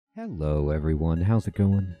Hello everyone, how's it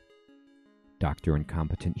going? Dr.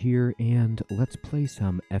 Incompetent here, and let's play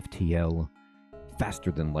some FTL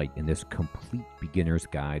faster than light in this complete beginner's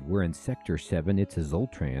guide. We're in Sector 7, it's a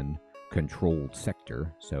Zoltan controlled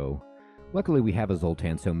sector, so luckily we have a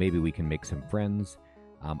Zoltan, so maybe we can make some friends.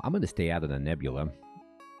 I'm going to stay out of the nebula,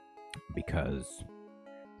 because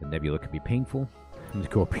the nebula can be painful. I'm going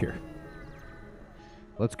to go up here.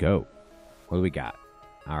 Let's go. What do we got?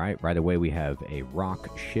 Alright, right away we have a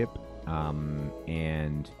rock ship,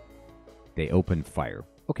 and they open fire.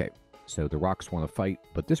 Okay, so the rocks want to fight,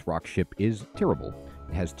 but this rock ship is terrible.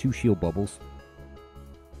 It has 2 shield bubbles,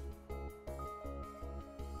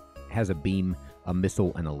 has a beam, a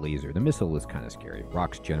missile, and a laser. The missile is kind of scary.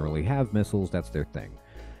 Rocks generally have missiles, that's their thing.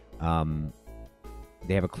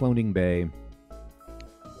 They have a cloning bay.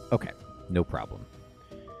 Okay, no problem.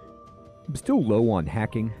 I'm still low on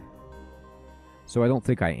hacking, so I don't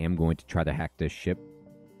think I am going to try to hack this ship.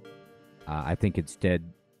 I think instead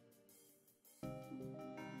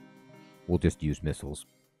we'll just use missiles.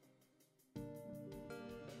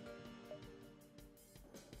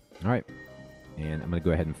 Alright, and I'm going to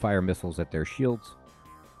go ahead and fire missiles at their shields.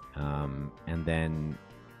 And then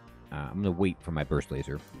I'm going to wait for my burst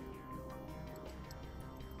laser.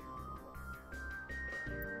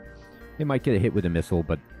 They might get a hit with a missile,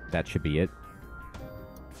 but that should be it.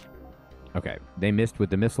 Okay, they missed with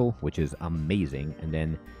the missile, which is amazing, and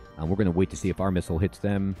then we're going to wait to see if our missile hits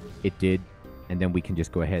them. It did, and then we can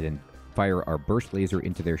just go ahead and fire our burst laser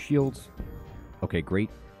into their shields. Okay, great.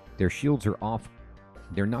 Their shields are off.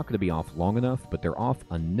 They're not going to be off long enough, but they're off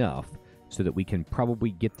enough so that we can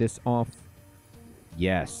probably get this off.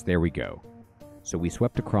 Yes, there we go. So we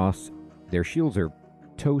swept across. Their shields are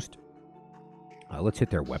toast. Let's hit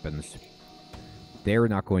their weapons. They're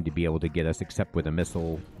not going to be able to get us except with a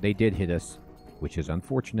missile. They did hit us, which is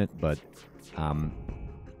unfortunate, but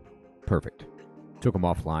perfect. Took them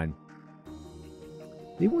offline.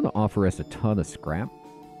 They want to offer us a ton of scrap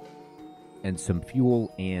and some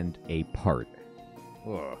fuel and a part.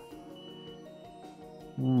 Ugh.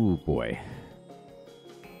 Ooh, boy.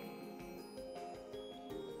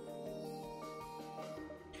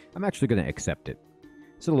 I'm actually going to accept it.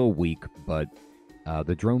 It's a little weak, but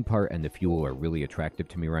the drone part and the fuel are really attractive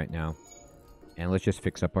to me right now. And let's just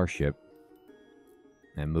fix up our ship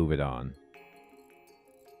and move it on.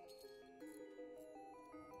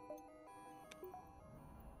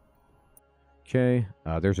 Okay,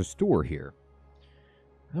 there's a store here.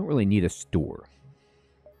 I don't really need a store,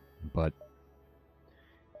 but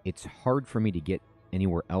it's hard for me to get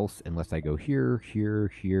anywhere else unless I go here, here,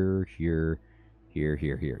 here, here, here,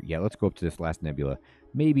 here, here. Yeah, let's go up to this last nebula.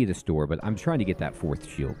 Maybe the store, but I'm trying to get that 4th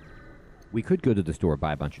shield. We could go to the store,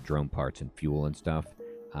 buy a bunch of drone parts and fuel and stuff.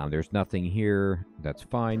 There's nothing here. That's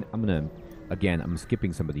fine. I'm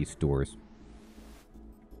skipping some of these stores.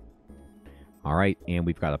 All right, and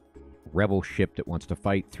we've got a rebel ship that wants to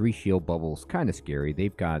fight. 3 shield bubbles, kind of scary.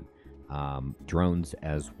 They've got drones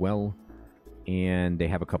as well, and they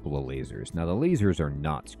have a couple of lasers. Now, the lasers are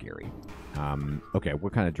not scary. Okay,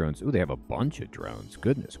 what kind of drones? Oh, they have a bunch of drones.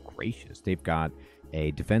 Goodness gracious. They've got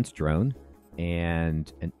a defense drone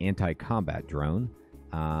and an anti-combat drone.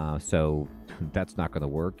 So that's not going to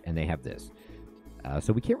work. And they have this.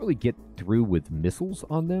 So we can't really get through with missiles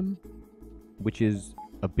on them, which is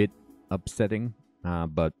a bit upsetting.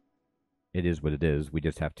 But it is what it is. We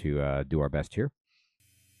just have to do our best here.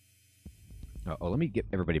 Let me get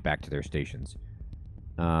everybody back to their stations.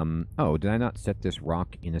 Oh, did I not set this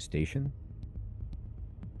rock in a station?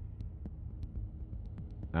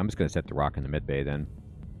 I'm just going to set the rock in the mid bay then.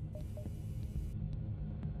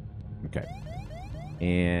 Okay.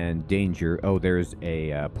 And danger. Oh, there's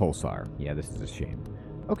a pulsar. Yeah, this is a shame.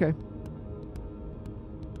 Okay.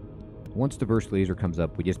 Once the burst laser comes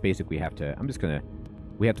up, we just basically have to...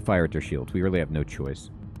 We have to fire at their shields. We really have no choice.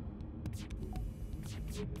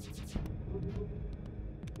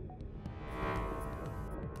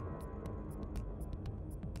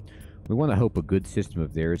 We want to hope a good system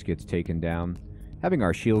of theirs gets taken down. Having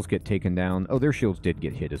our shields get taken down... Oh, their shields did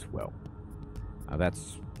get hit as well.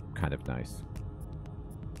 That's kind of nice.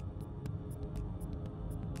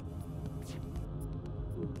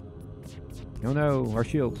 Oh no, our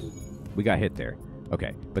shields. We got hit there.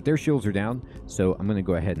 Okay, but their shields are down, so I'm going to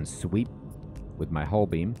go ahead and sweep with my hull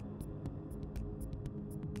beam.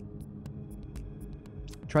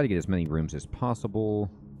 Try to get as many rooms as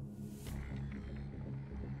possible.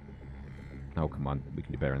 Oh, come on. We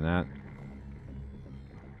can do better than that.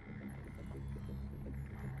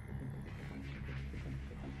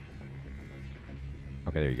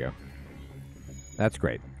 Okay, there you go. That's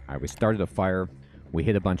great. All right, we started a fire. We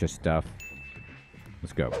hit a bunch of stuff.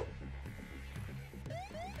 Let's go.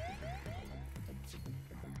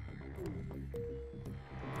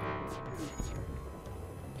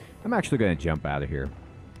 I'm actually going to jump out of here.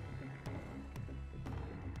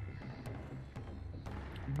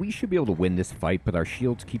 We should be able to win this fight, but our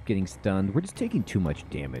shields keep getting stunned. We're just taking too much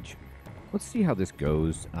damage. Let's see how this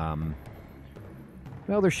goes.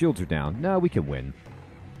 Well, their shields are down. No, we can win.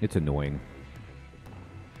 It's annoying.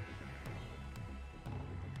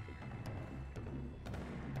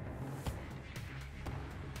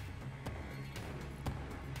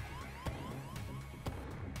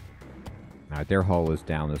 Alright, their hull is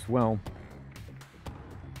down as well.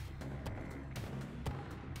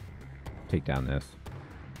 Take down this.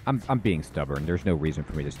 I'm being stubborn. There's no reason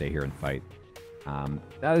for me to stay here and fight.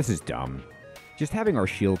 This is dumb. Just having our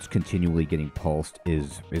shields continually getting pulsed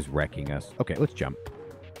is wrecking us. Okay, let's jump.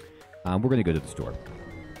 We're going to go to the store.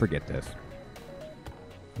 Forget this.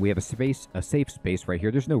 We have a safe space right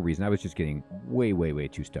here. There's no reason. I was just getting way, way, way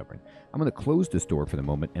too stubborn. I'm going to close the store for the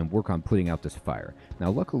moment and work on putting out this fire. Now,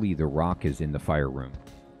 luckily, the rock is in the fire room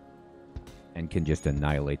and can just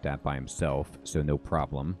annihilate that by himself, so no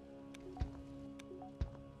problem.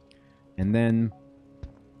 And then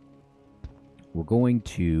we're going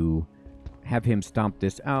to have him stomp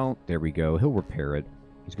this out. There we go. He'll repair it.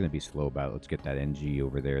 He's going to be slow about it. Let's get that NG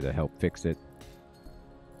over there to help fix it.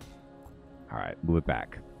 All right, move it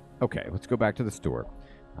back. Okay, let's go back to the store.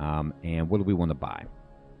 And what do we want to buy?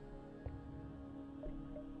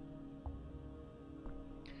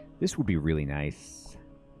 This would be really nice.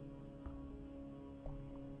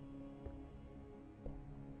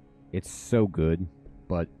 It's so good,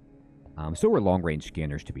 but so are long-range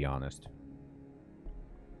scanners, to be honest.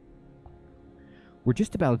 We're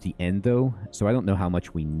just about at the end, though, so I don't know how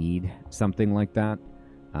much we need something like that.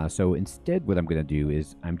 So instead, what I'm going to do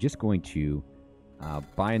is I'm just going to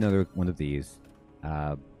buy another one of these.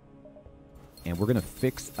 And we're going to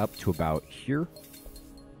fix up to about here.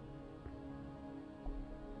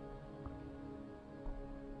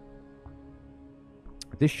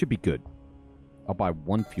 This should be good. I'll buy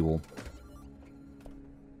one fuel.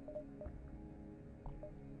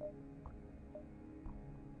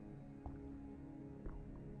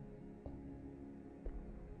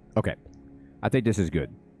 Okay. I think this is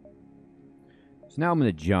good. So now I'm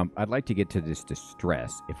going to jump. I'd like to get to this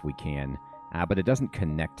distress if we can, but it doesn't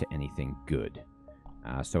connect to anything good.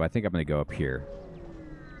 So I think I'm going to go up here.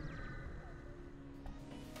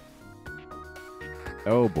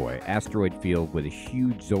 Oh boy, asteroid field with a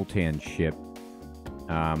huge Zoltan ship.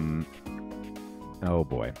 Oh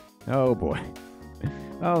boy. Oh boy.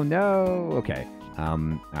 Oh no. Okay.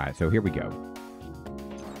 Alright, so here we go.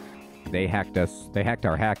 They hacked us. They hacked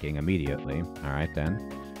our hacking immediately. Alright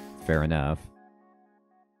then. Fair enough.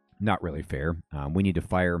 Not really fair. We need to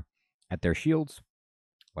fire at their shields.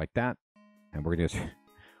 Like that. And we're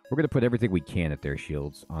gonna put everything we can at their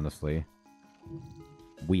shields, honestly.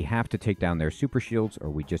 We have to take down their super shields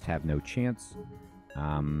or we just have no chance.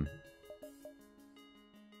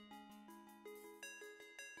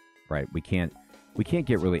 Right, we can't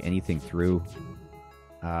get really anything through.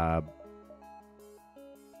 I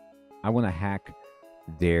want to hack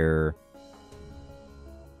their...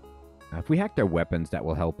 if we hack their weapons, that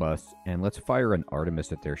will help us. And let's fire an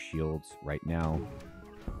Artemis at their shields right now.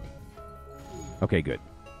 Okay, good.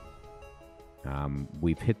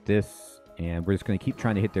 We've hit this, and we're just going to keep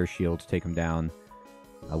trying to hit their shields, take them down.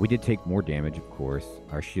 We did take more damage, of course.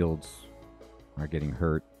 Our shields are getting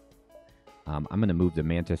hurt. I'm going to move the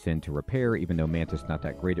Mantis in to repair, even though Mantis is not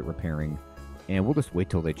that great at repairing. And we'll just wait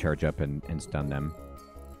till they charge up and stun them.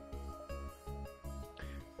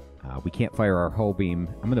 We can't fire our hull beam.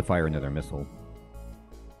 I'm going to fire another missile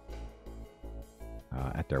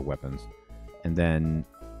at their weapons. And then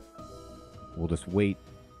we'll just wait.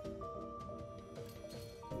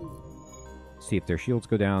 See if their shields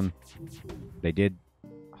go down. They did.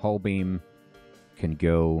 Hull beam can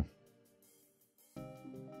go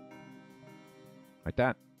like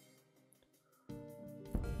that.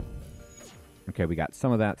 Okay, we got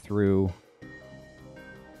some of that through.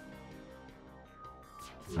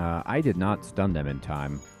 I did not stun them in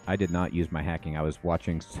time. I did not use my hacking. I was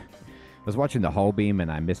watching the hull beam and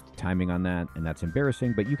I missed timing on that, and that's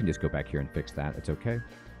embarrassing, but you can just go back here and fix that. It's okay.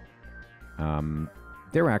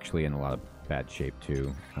 They're actually in a lot of bad shape,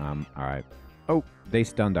 too. Alright. Oh, they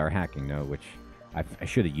stunned our hacking, though, which I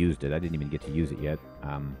should have used it. I didn't even get to use it yet.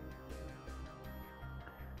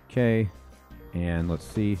 Okay. And let's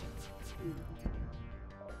see.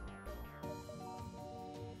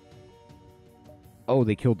 Oh,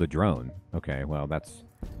 they killed the drone. Okay, well, that's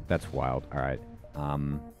wild. Alright.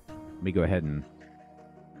 Let me go ahead and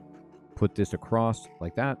put this across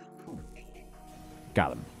like that.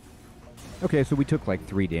 Got him. Okay, so we took like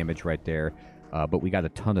 3 damage right there, but we got a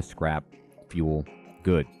ton of scrap fuel.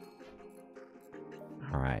 Good.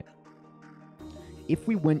 All right. If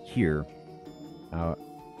we went here...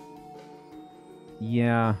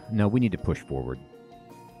 yeah, no, we need to push forward.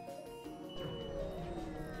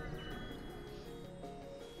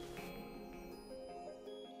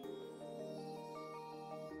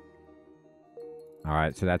 All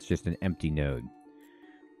right, so that's just an empty node.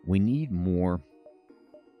 We need more.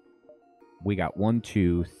 We got 1,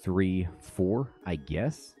 2, 3, 4, I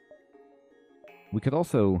guess. We could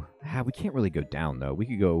also... we can't really go down, though. We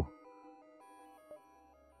could go...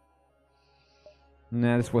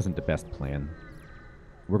 Nah, this wasn't the best plan.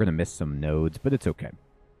 We're going to miss some nodes, but it's okay.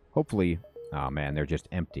 Hopefully... Oh, man, they're just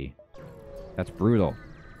empty. That's brutal.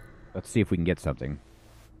 Let's see if we can get something.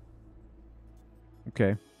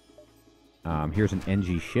 Okay. Here's an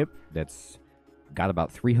NG ship that's got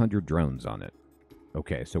about 300 drones on it.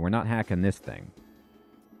 Okay, so we're not hacking this thing.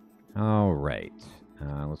 All right.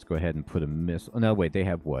 Let's go ahead and put a missile... Oh, no, wait, they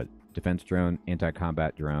have what? Defense drone,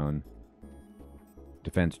 anti-combat drone,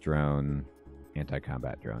 defense drone,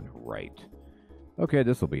 anti-combat drone. Right. Okay,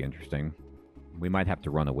 this will be interesting. We might have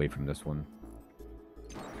to run away from this one.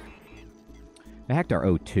 They hacked our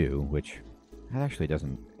O2, which that actually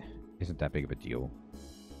isn't that big of a deal.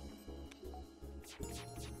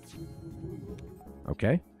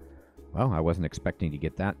 Okay. Well, I wasn't expecting to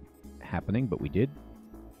get that happening, but we did.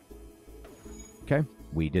 Okay.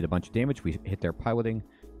 We did a bunch of damage. We hit their piloting,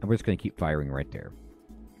 and we're just going to keep firing right there.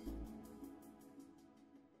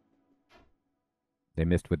 They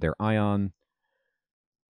missed with their ion.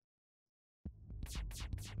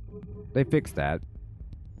 They fixed that.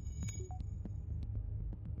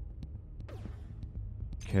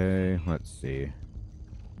 Okay, let's see.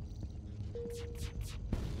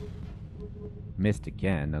 Missed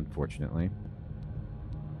again, unfortunately.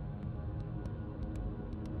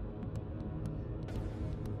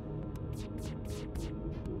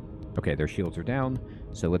 Okay, their shields are down,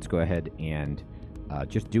 so let's go ahead and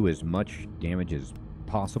just do as much damage as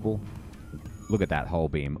possible. Look at that hull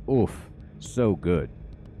beam. Oof, so good.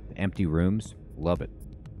 Empty rooms, love it.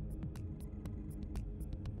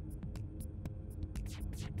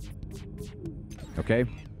 Okay,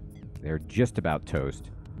 they're just about toast.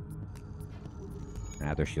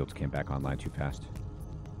 Their shields came back online too fast.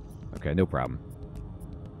 Okay, no problem.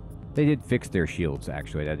 They did fix their shields,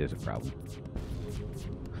 actually. That is a problem.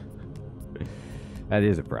 That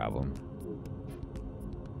is a problem.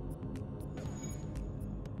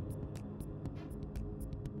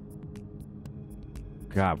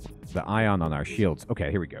 God, the ion on our shields.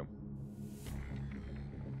 Okay, here we go.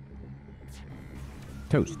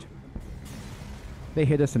 Toast. They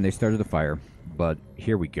hit us and they started a fire, but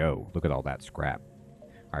here we go. Look at all that scrap.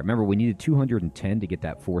 All right, remember, we needed 210 to get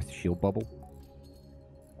that 4th shield bubble.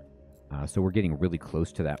 So we're getting really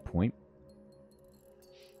close to that point.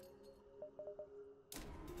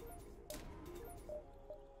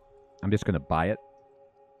 I'm just going to buy it.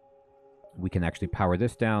 We can actually power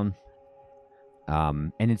this down.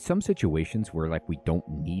 And in some situations where, like, we don't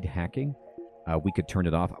need hacking, we could turn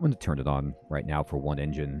it off. I'm going to turn it on right now for 1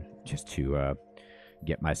 engine just to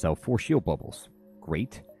get myself 4 shield bubbles.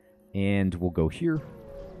 Great. And we'll go here.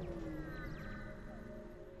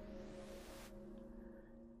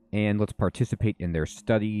 And let's participate in their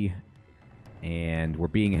study. And we're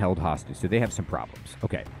being held hostage. So they have some problems.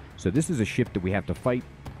 Okay. So this is a ship that we have to fight.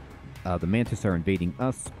 The Mantis are invading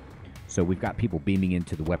us. So we've got people beaming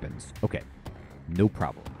into the weapons. Okay. No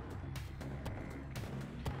problem.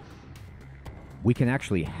 We can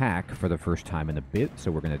actually hack for the first time in a bit.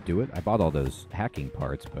 So we're going to do it. I bought all those hacking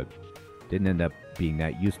parts, but didn't end up being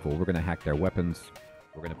that useful. We're going to hack their weapons.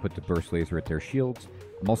 We're going to put the burst laser at their shields.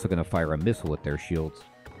 I'm also going to fire a missile at their shields.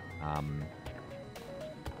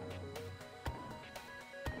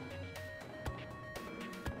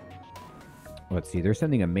 Let's see. They're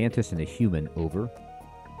sending a Mantis and a human over.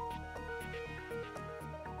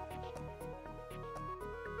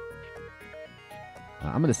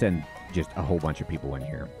 I'm going to send just a whole bunch of people in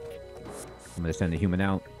here. I'm going to send a human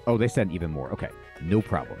out. Oh, they sent even more. Okay, no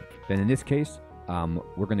problem. Then in this case,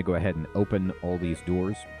 we're going to go ahead and open all these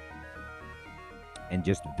doors and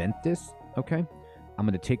just vent this. Okay, I'm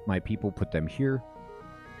going to take my people, put them here.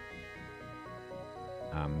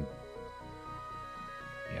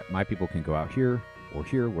 Yeah, my people can go out here or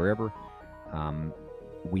here, wherever.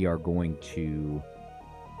 We are going to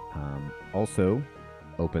also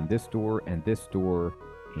open this door and this door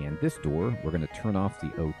and this door. We're going to turn off the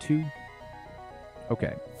O2.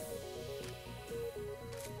 Okay.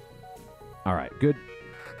 All right, good.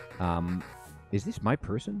 Is this my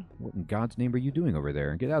person? What in God's name are you doing over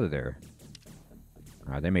there? Get out of there.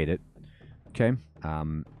 Alright, they made it. Okay.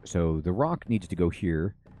 So the rock needs to go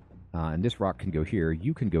here. And this rock can go here.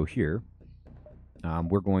 You can go here.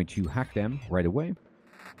 We're going to hack them right away.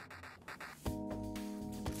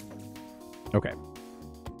 Okay.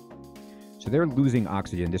 So they're losing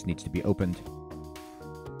oxygen. This needs to be opened.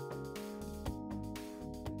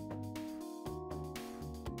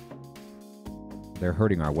 They're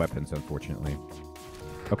hurting our weapons, unfortunately.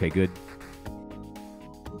 Okay, good.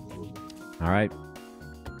 Alright.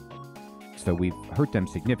 So we've hurt them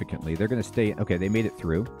significantly. They're going to stay... Okay, they made it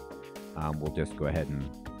through. We'll just go ahead and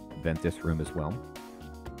vent this room as well.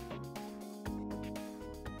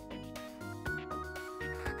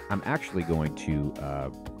 I'm actually going to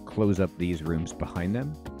close up these rooms behind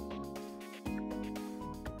them.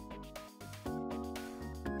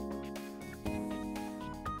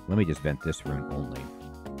 Let me just vent this room only.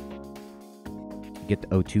 Get the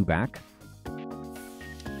O2 back.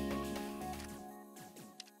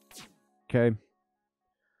 Okay.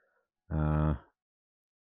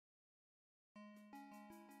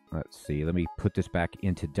 Let's see. Let me put this back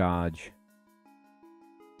into dodge.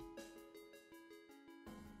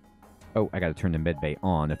 Oh, I gotta turn the medbay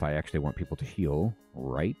on if I actually want people to heal.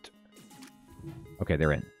 Right. Okay,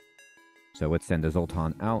 they're in. So let's send the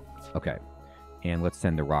Zoltan out. Okay. And let's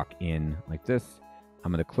send the rock in like this.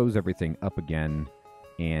 I'm going to close everything up again.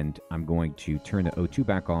 And I'm going to turn the O2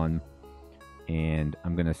 back on. And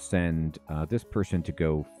I'm going to send this person to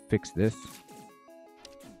go fix this.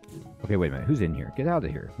 Okay, wait a minute. Who's in here? Get out of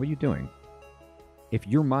here. What are you doing? If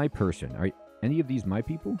you're my person, are any of these my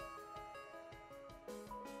people?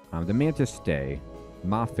 The Mantis stay.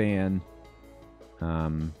 Mafan.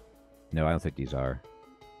 No, I don't think these are.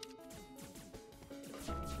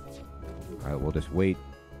 Alright, we'll just wait.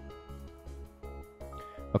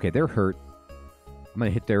 Okay, they're hurt. I'm going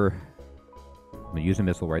to hit their... I'm going to use a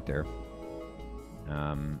missile right there.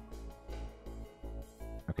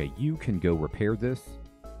 Okay, you can go repair this.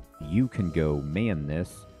 You can go man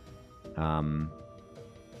this.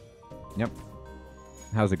 Yep.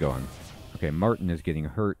 How's it going? Okay, Martin is getting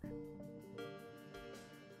hurt.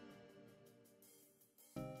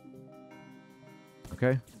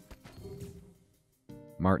 Okay.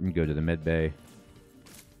 Martin, go to the med bay.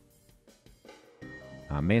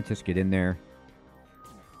 Mantis, get in there.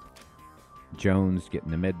 Jones, get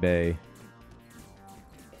in the med bay.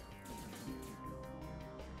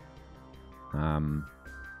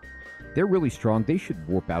 They're really strong. They should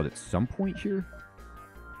warp out at some point here.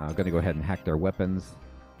 I'm going to go ahead and hack their weapons.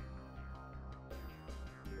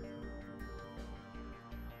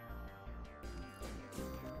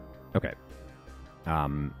 Okay.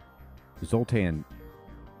 Zoltan,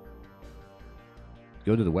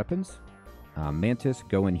 go to the weapons. Mantis,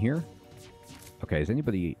 go in here. Okay, is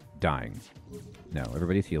anybody dying? No,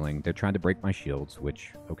 everybody's healing. They're trying to break my shields,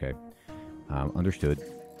 which, okay. Understood.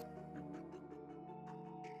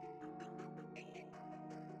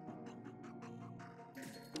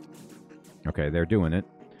 Okay, they're doing it.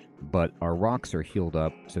 But our rocks are healed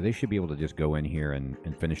up, so they should be able to just go in here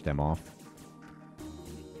and finish them off.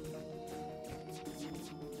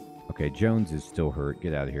 Okay, Jones is still hurt.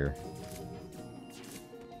 Get out of here.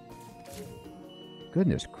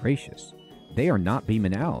 Goodness gracious. They are not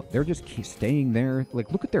beaming out. They're just staying there.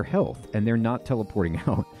 Like, look at their health, and they're not teleporting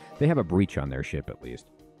out. They have a breach on their ship, at least.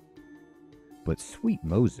 But sweet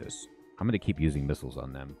Moses. I'm going to keep using missiles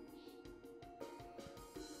on them.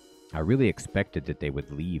 I really expected that they would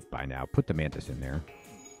leave by now. Put the Mantis in there.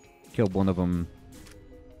 Killed one of them.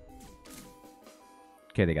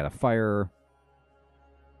 Okay, they got a fire.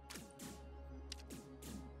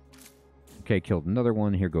 Okay, killed another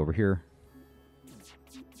one. Here, go over here.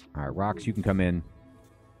 Alright, Rocks, you can come in.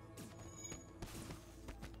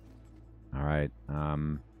 Alright,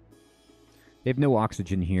 they have no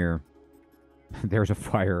oxygen here. There's a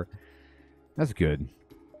fire. That's good.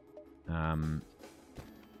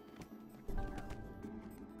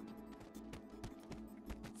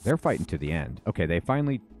 They're fighting to the end. Okay, they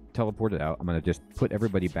finally teleported out. I'm going to just put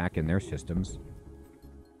everybody back in their systems.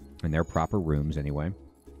 In their proper rooms, anyway.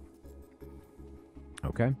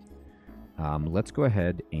 Okay. Let's go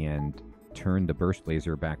ahead and turn the burst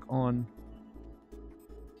laser back on.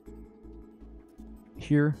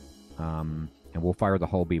 Here. And we'll fire the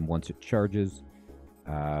hull beam once it charges.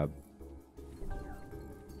 I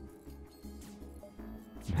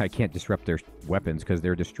can't disrupt their weapons because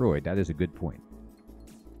they're destroyed. That is a good point.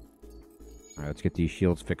 Alright, let's get these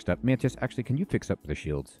shields fixed up. Mantis, actually, can you fix up the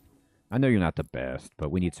shields? I know you're not the best,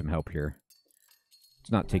 but we need some help here.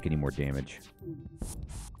 Let's not take any more damage.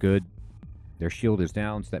 Good. Their shield is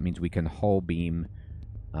down, so that means we can hull beam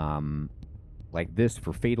like this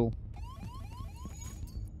for fatal.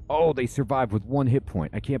 Oh, they survived with 1 hit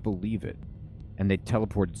point. I can't believe it. And they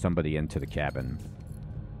teleported somebody into the cabin.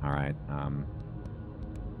 All right.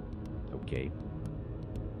 Okay.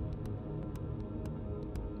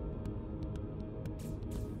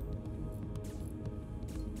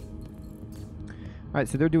 All right,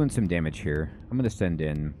 so they're doing some damage here. I'm going to send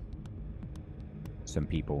in some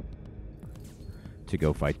people to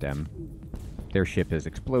go fight them. Their ship has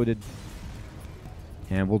exploded.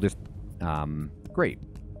 And we'll just... great.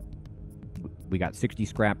 We got 60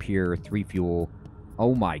 scrap here, 3 fuel.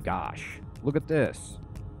 Oh my gosh. Look at this.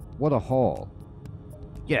 What a haul.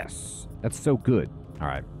 Yes. That's so good. All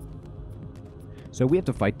right. So we have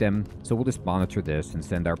to fight them. So we'll just monitor this and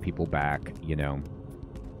send our people back, you know,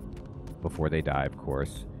 before they die, of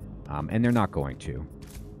course. And they're not going to.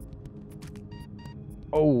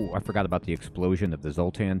 Oh, I forgot about the explosion of the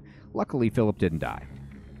Zoltan. Luckily, Philip didn't die.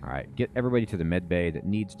 All right, get everybody to the med bay that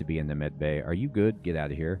needs to be in the med bay. Are you good? Get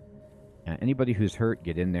out of here. Anybody who's hurt,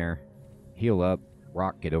 get in there. Heal up.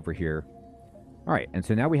 Rock, get over here. All right, and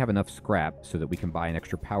so now we have enough scrap so that we can buy an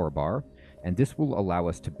extra power bar. And this will allow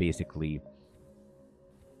us to basically...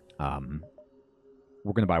 we're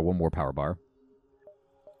going to buy 1 more power bar.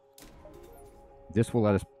 This will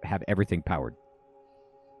let us have everything powered.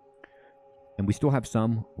 And we still have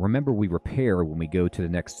some. Remember, we repair when we go to the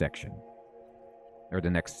next section. Or the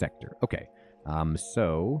next sector. Okay.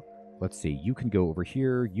 So, let's see. You can go over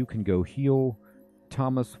here. You can go heal.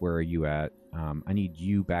 Thomas, where are you at? I need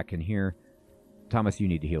you back in here. Thomas, you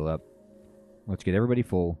need to heal up. Let's get everybody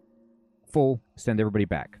full. Full. Send everybody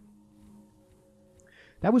back.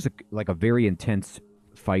 That was like a very intense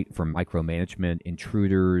fight for micromanagement,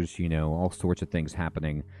 intruders, you know, all sorts of things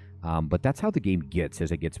happening. But that's how the game gets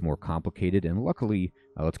as it gets more complicated. And luckily,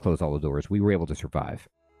 let's close all the doors. We were able to survive.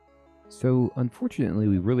 So, unfortunately,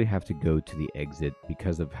 we really have to go to the exit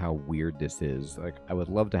because of how weird this is. Like, I would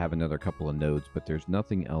love to have another couple of nodes, but there's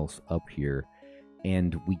nothing else up here.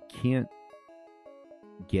 And we can't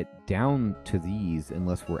get down to these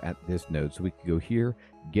unless we're at this node. So we could go here,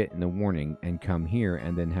 get in the warning, and come here,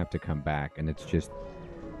 and then have to come back. And it's just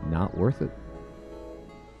not worth it.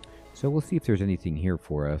 So we'll see if there's anything here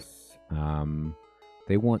for us.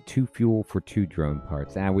 They want 2 fuel for 2 drone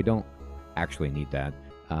parts. We don't actually need that.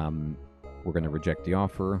 We're going to reject the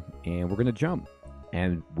offer, and we're going to jump.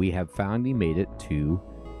 And we have finally made it to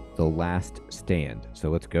the last stand. So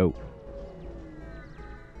let's go.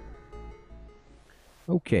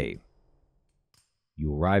 Okay.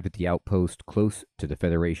 You arrive at the outpost close to the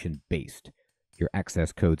Federation base. Your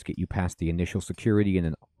access codes get you past the initial security, and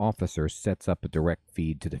an officer sets up a direct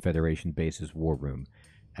feed to the Federation base's war room.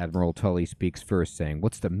 Admiral Tully speaks first, saying,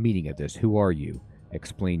 "What's the meaning of this? Who are you?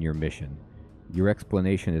 Explain your mission." Your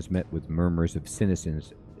explanation is met with murmurs of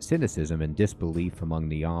cynicism and disbelief among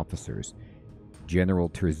the officers. General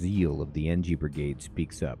Terzil of the NG Brigade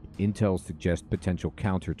speaks up. Intel suggests potential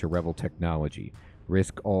counter to rebel technology.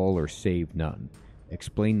 Risk all or save none.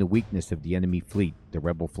 Explain the weakness of the enemy fleet, the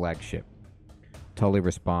rebel flagship. Tully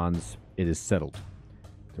responds, "It is settled.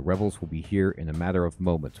 The rebels will be here in a matter of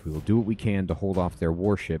moments. We will do what we can to hold off their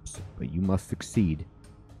warships, but you must succeed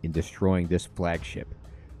in destroying this flagship.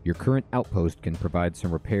 Your current outpost can provide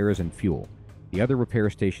some repairs and fuel. The other repair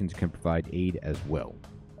stations can provide aid as well.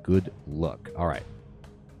 Good luck." All right.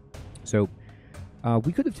 So,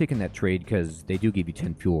 we could have taken that trade because they do give you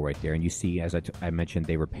 10 fuel right there. And you see, as I mentioned,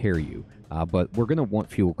 they repair you. But we're going to want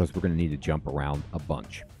fuel because we're going to need to jump around a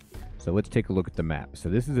bunch. So let's take a look at the map. So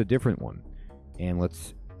this is a different one. And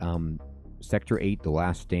let's... Sector 8, the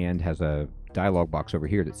last stand, has a dialogue box over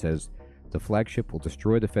here that says, "The flagship will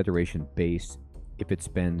destroy the Federation base if it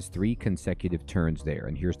spends 3 consecutive turns there."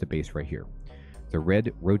 And here's the base right here. The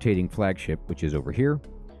red rotating flagship, which is over here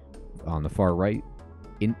on the far right,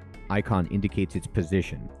 icon indicates its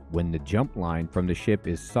position. When the jump line from the ship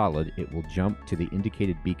is solid, it will jump to the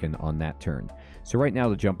indicated beacon on that turn. So right now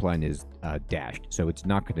the jump line is dashed, so it's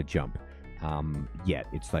not going to jump yet.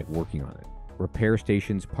 It's like working on it. Repair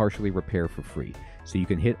stations partially repair for free. So you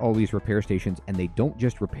can hit all these repair stations, and they don't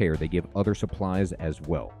just repair, they give other supplies as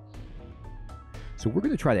well. So we're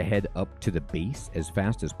going to try to head up to the base as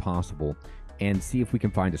fast as possible and see if we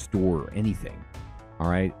can find a store or anything. All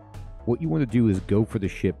right? What you want to do is go for the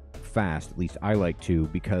ship fast, at least I like to,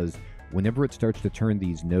 because whenever it starts to turn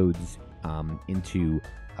these nodes into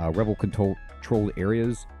rebel-controlled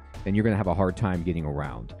areas, then you're going to have a hard time getting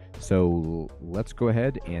around. So let's go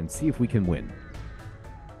ahead and see if we can win.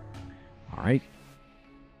 All right.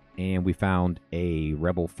 And we found a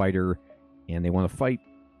rebel fighter, and they want to fight.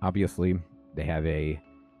 Obviously, they have a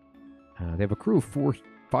They have a crew of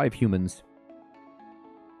 5 humans,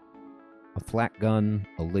 a flat gun,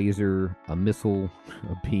 a laser, a missile,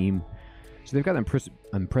 a beam. So they've got an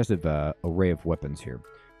impressive array of weapons here.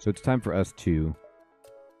 So it's time for us to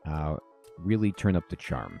really turn up the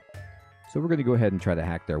charm. So we're going to go ahead and try to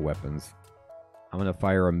hack their weapons. I'm going to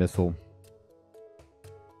fire a missile.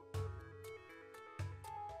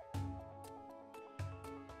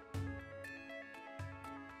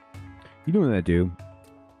 You know what I'm going to do?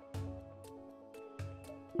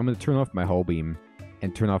 I'm going to turn off my hull beam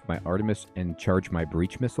and turn off my Artemis and charge my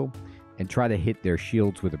breach missile and try to hit their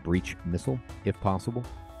shields with a breach missile, if possible.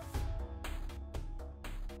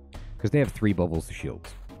 Because they have 3 levels of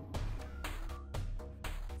shields.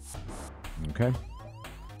 Okay.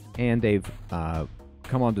 And they've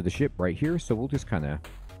come onto the ship right here, so we'll just kind of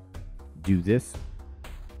do this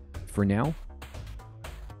for now.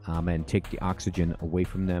 And take the oxygen away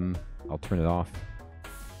from them. I'll turn it off.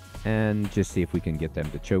 And just see if we can get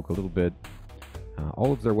them to choke a little bit.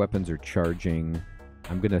 All of their weapons are charging.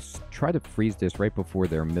 I'm going to try to freeze this right before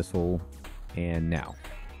their missile. And now.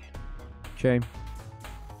 Okay.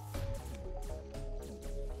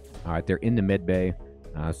 Alright, they're in the med bay.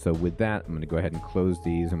 So with that, I'm going to go ahead and close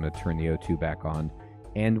these. I'm going to turn the O2 back on.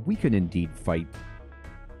 And we can indeed fight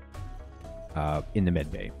in the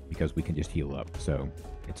med bay. Because we can just heal up. So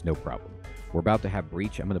it's no problem. We're about to have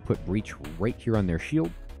breach. I'm going to put breach right here on their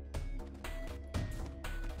shield.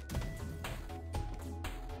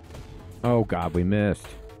 Oh god, we missed.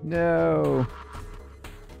 No!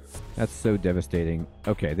 That's so devastating.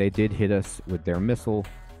 Okay, they did hit us with their missile.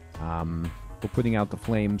 We're putting out the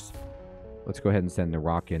flames. Let's go ahead and send the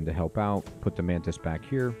rock in to help out. Put the mantis back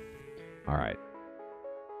here. Alright.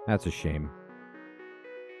 That's a shame.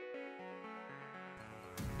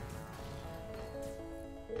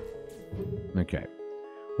 Okay.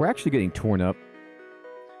 We're actually getting torn up.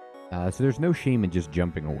 So there's no shame in just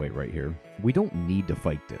jumping away right here. We don't need to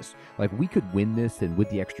fight this. Like, we could win this, and with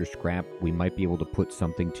the extra scrap, we might be able to put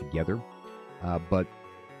something together. But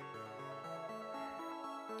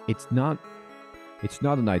it's not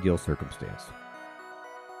an ideal circumstance.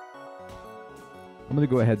 I'm going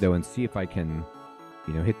to go ahead, though, and see if I can,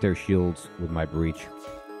 hit their shields with my breach.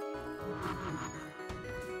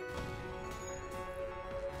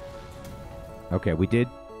 Okay, we did.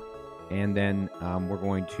 And then we're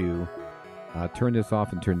going to turn this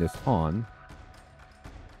off and turn this on.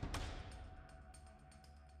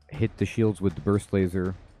 Hit the shields with the burst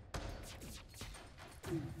laser.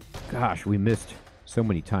 Gosh, we missed so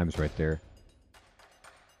many times right there.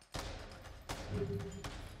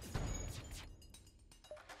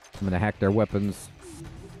 I'm going to hack their weapons.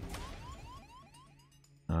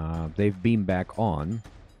 They've beamed back on.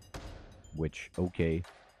 Which, okay.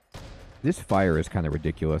 This fire is kind of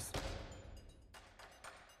ridiculous.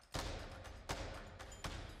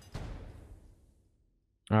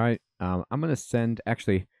 Alright, I'm going to send...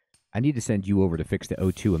 Actually, I need to send you over to fix the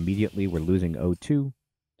O2 immediately. We're losing O2.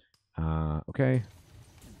 Okay.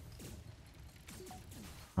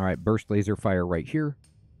 Alright, burst laser fire right here.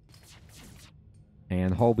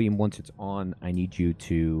 And hull beam, once it's on, I need you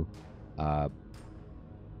to...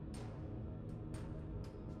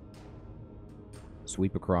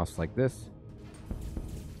 sweep across like this.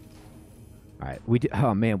 Alright, we did...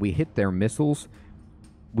 Oh, man, we hit their missiles.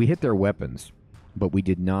 We hit their weapons. But we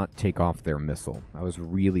did not take off their missile. I was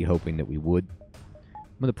really hoping that we would.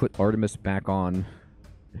 I'm going to put Artemis back on.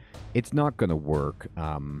 It's not going to work.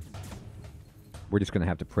 We're just going to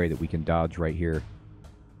have to pray that we can dodge right here.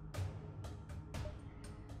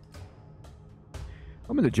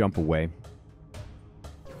 I'm going to jump away.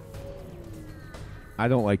 I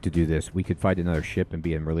don't like to do this. We could fight another ship and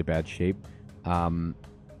be in really bad shape. We're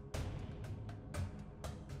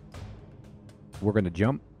going to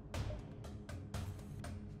jump.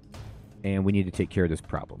 And we need to take care of this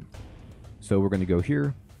problem. So we're going to go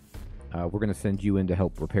here. We're going to send you in to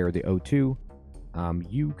help repair the O2.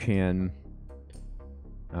 You can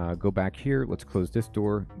go back here. Let's close this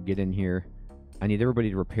door. Get in here. I need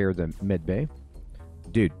everybody to repair the med bay.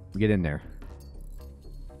 Dude, get in there.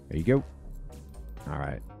 There you go.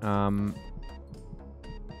 Alright.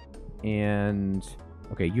 And...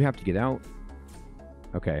 Okay, you have to get out.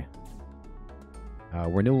 Okay.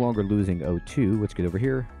 We're no longer losing O2. Let's get over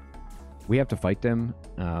here. We have to fight them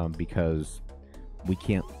because we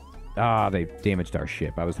can't... they damaged our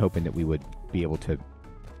ship. I was hoping that we would be able to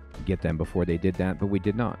get them before they did that, but we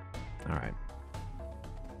did not. Alright.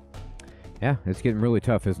 Yeah, it's getting really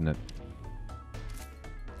tough, isn't it?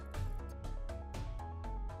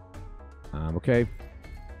 Okay.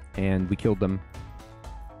 And we killed them.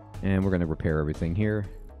 And we're going to repair everything here.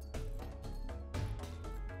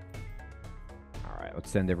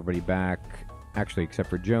 send everybody back. Actually, except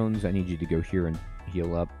for Jones, I need you to go here and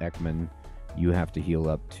heal up. Ekman, you have to heal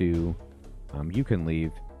up too. You can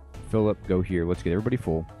leave. Philip, go here. Let's get everybody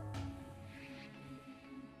full.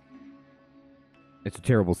 It's a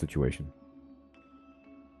terrible situation.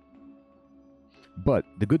 But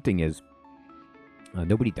the good thing is,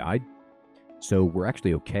 nobody died. So we're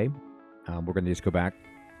actually okay. We're going to just go back.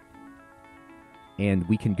 And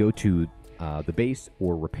we can go to the base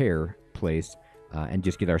or repair place and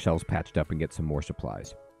just get ourselves patched up and get some more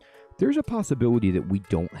supplies. There's a possibility that we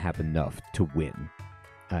don't have enough to win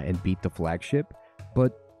and beat the flagship.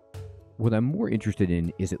 But what I'm more interested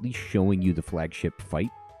in is at least showing you the flagship fight,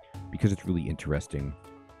 because it's really interesting.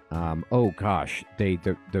 Oh gosh,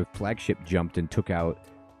 the flagship jumped and took out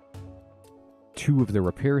 2 of the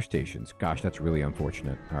repair stations. Gosh, that's really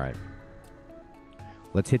unfortunate. All right.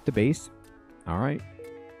 Let's hit the base. All right.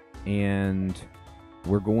 And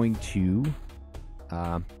we're going to...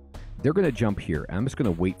 they're going to jump here. I'm just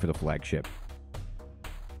going to wait for the flagship.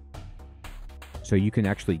 So you can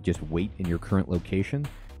actually just wait in your current location.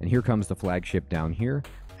 And here comes the flagship down here.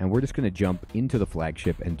 And we're just going to jump into the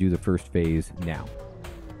flagship and do the first phase now.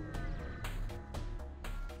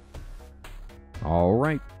 All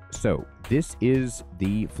right. So this is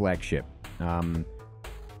the flagship.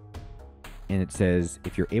 And it says,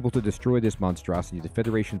 if you're able to destroy this monstrosity, the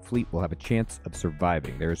Federation fleet will have a chance of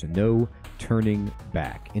surviving. There's no turning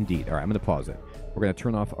back. Indeed. All right, I'm going to pause it. We're going to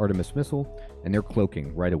turn off Artemis missile, and they're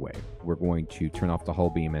cloaking right away. We're going to turn off the hull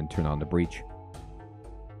beam and turn on the breach.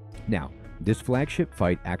 Now, this flagship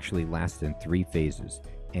fight actually lasts in 3 phases,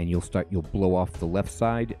 and you'll blow off the left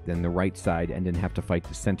side, then the right side, and then have to fight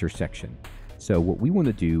the center section. So what we want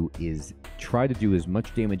to do is try to do as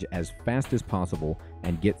much damage as fast as possible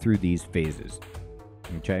and get through these phases.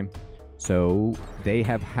 Okay? So they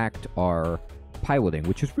have hacked our piloting,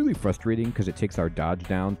 which is really frustrating because it takes our dodge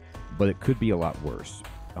down, but it could be a lot worse.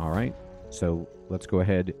 All right? So let's go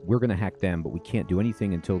ahead. We're going to hack them, but we can't do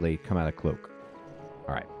anything until they come out of cloak.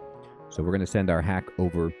 All right. So we're going to send our hack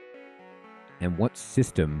over. And what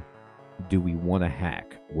system do we want to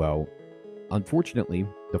hack? Well, unfortunately,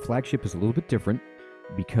 the flagship is a little bit different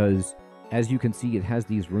because, as you can see, it has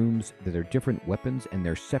these rooms that are different weapons and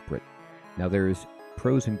they're separate. Now, there's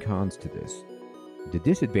pros and cons to this. The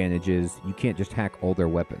disadvantage is you can't just hack all their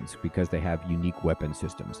weapons because they have unique weapon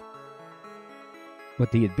systems.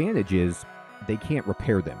 But the advantage is they can't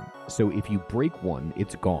repair them. So if you break one,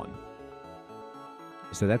 it's gone.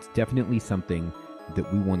 So that's definitely something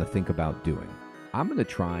that we want to think about doing. I'm going to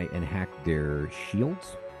try and hack their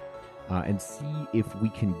shields and see if we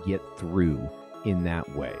can get through in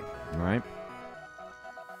that way. All right.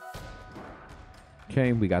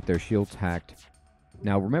 Okay, we got their shields hacked.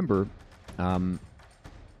 Now remember, the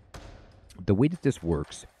way that this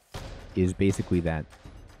works is basically that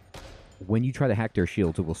when you try to hack their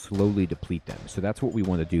shields, it will slowly deplete them. So that's what we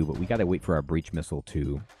want to do, but we got to wait for our breach missile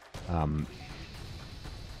to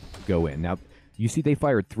go in. Now, you see they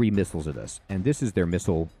fired 3 missiles at us, and this is their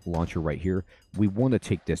missile launcher right here. We want to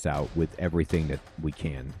take this out with everything that we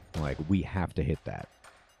can. Like, we have to hit that.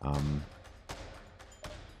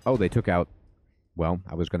 Oh, they took out... Well,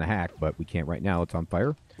 I was going to hack, but we can't right now. It's on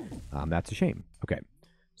fire. That's a shame. Okay.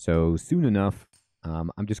 So, soon enough,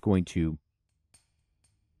 I'm just going to...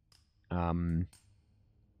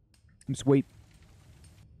 just wait.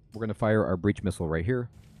 We're going to fire our breach missile right here.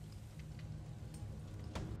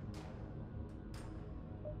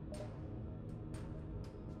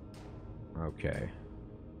 Okay.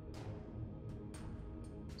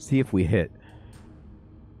 See if we hit.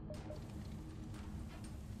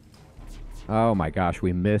 Oh my gosh,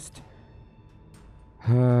 we missed.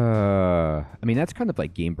 I mean, that's kind of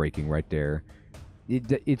like game breaking right there.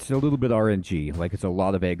 It's a little bit RNG, like it's a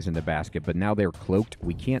lot of eggs in the basket, but now they're cloaked.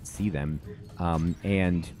 We can't see them.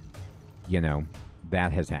 And, you know,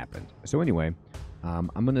 that has happened. So anyway, I'm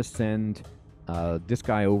going to send this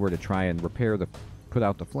guy over to try and put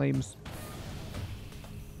out the flames.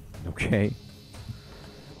 Okay.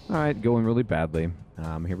 All right, going really badly.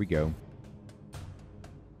 Here we go.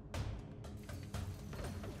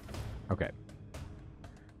 Okay.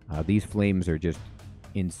 These flames are just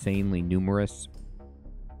insanely numerous.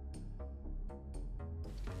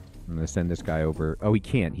 I'm going to send this guy over. Oh, he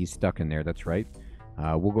can't. He's stuck in there. That's right.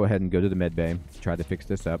 We'll go ahead and go to the med bay, try to fix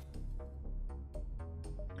this up.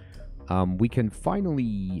 We can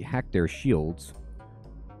finally hack their shields,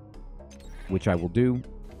 which I will do.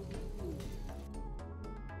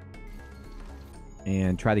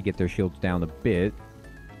 And try to get their shields down a bit.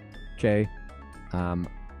 Okay. I'm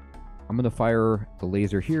going to fire the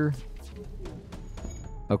laser here.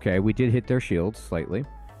 Okay, we did hit their shields slightly.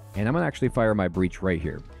 And I'm going to actually fire my breach right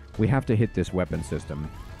here. We have to hit this weapon system.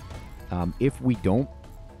 If we don't...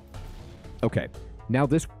 Okay, now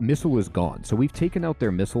this missile is gone. So we've taken out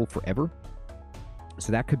their missile forever.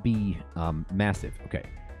 So that could be massive. Okay,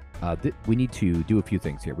 we need to do a few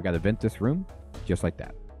things here. We got to vent this room, just like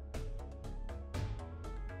that.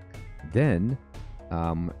 Then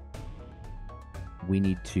we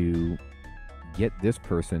need to get this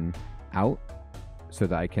person out so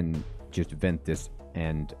that I can just vent this,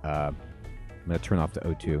 and I'm going to turn off the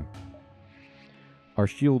O2. Our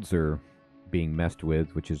shields are being messed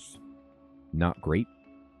with, which is not great.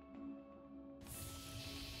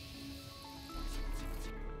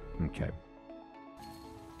 Okay.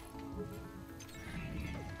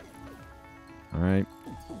 All right.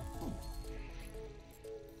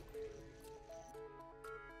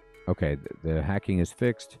 Okay, the hacking is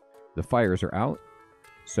fixed. The fires are out.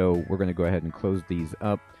 So we're going to go ahead and close these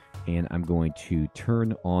up. And I'm going to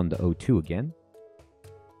turn on the O2 again.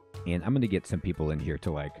 And I'm going to get some people in here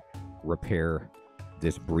to, like, repair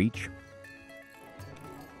this breach.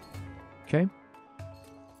 Okay.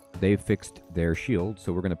 They've fixed their shield,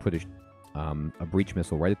 so we're going to put a breach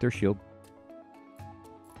missile right at their shield.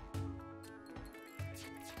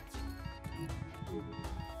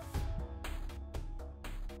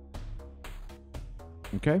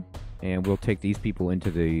 Okay. And we'll take these people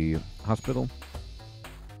into the hospital.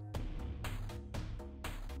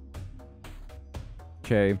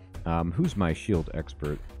 Okay. Who's my shield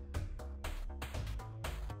expert?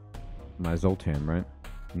 My Zoltan, right?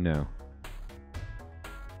 No.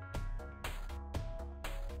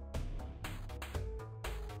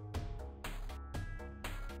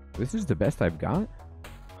 This is the best I've got?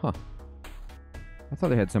 Huh. I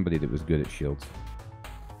thought I had somebody that was good at shields.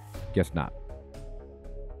 Guess not.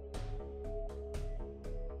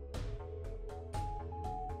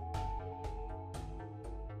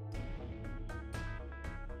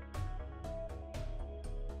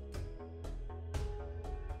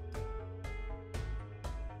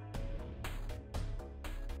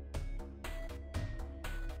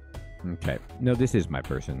 Okay. No, this is my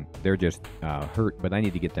person. They're just hurt, but I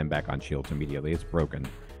need to get them back on shields immediately. It's broken.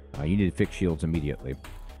 You need to fix shields immediately.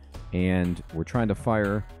 And we're trying to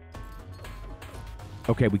fire...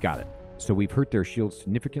 Okay, we got it. So we've hurt their shields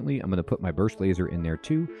significantly. I'm going to put my burst laser in there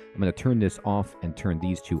too. I'm going to turn this off and turn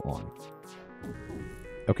these two on.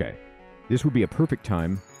 Okay. This would be a perfect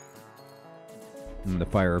time. I'm going to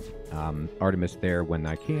fire Artemis there when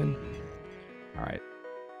I can. All right.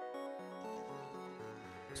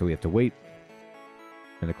 So we have to wait.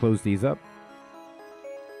 I'm going to close these up.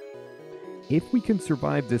 If we can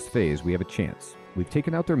survive this phase, we have a chance. We've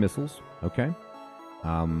taken out their missiles. Okay.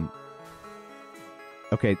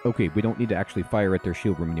 Okay, we don't need to actually fire at their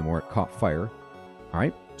shield room anymore. It caught fire. All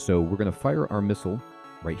right, so we're going to fire our missile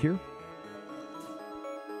right here.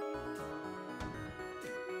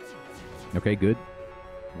 Okay, good.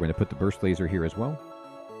 We're going to put the burst laser here as well.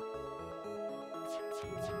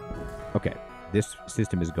 Okay, this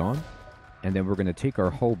system is gone. And then we're going to take our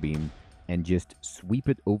hull beam and just sweep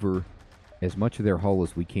it over as much of their hull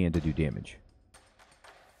as we can to do damage.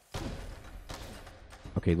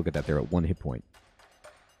 Okay, look at that. They're at 1 hit point.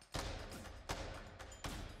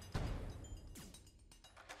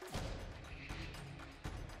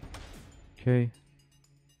 Okay.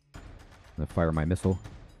 I'm going to fire my missile.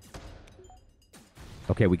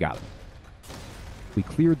 Okay, we got him. We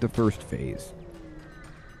cleared the first phase.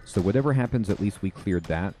 So whatever happens, at least we cleared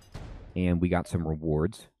that. And we got some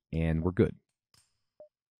rewards. And we're good.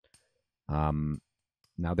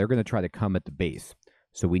 Now they're going to try to come at the base.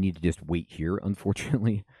 So we need to just wait here,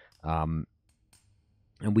 unfortunately. And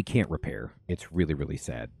we can't repair. It's really, really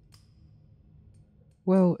sad.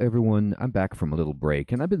 Well, everyone, I'm back from a little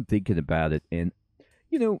break, and I've been thinking about it, and,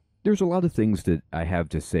 you know, there's a lot of things that I have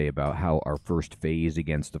to say about how our first phase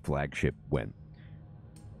against the Flagship went.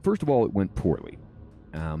 First of all, it went poorly.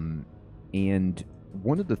 And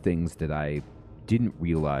one of the things that I didn't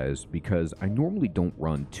realize, because I normally don't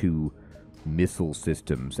run 2 missile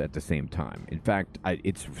systems at the same time. In fact,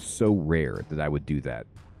 it's so rare that I would do that.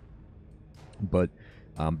 But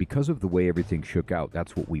because of the way everything shook out,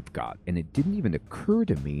 that's what we've got. And it didn't even occur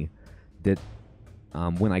to me that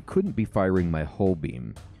when I couldn't be firing my hull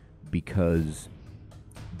beam because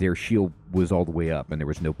their shield was all the way up and there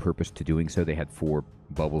was no purpose to doing so, they had 4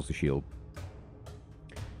 bubbles of shield.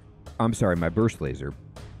 I'm sorry, my burst laser.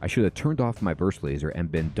 I should have turned off my burst laser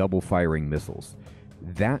and been double firing missiles.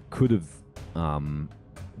 That could have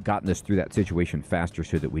gotten us through that situation faster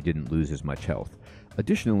so that we didn't lose as much health.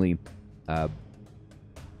 Additionally,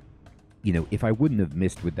 you know, if I wouldn't have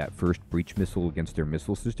missed with that first breach missile against their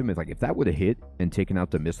missile system, it's like if that would have hit and taken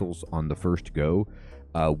out the missiles on the first go,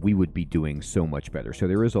 we would be doing so much better. So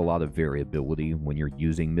there is a lot of variability when you're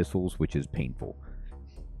using missiles, which is painful.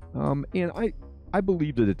 And I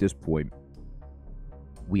believe that at this point,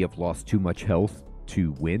 we have lost too much health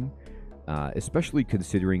to win, especially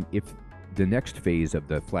considering if the next phase of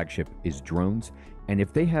the flagship is drones, and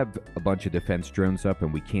if they have a bunch of defense drones up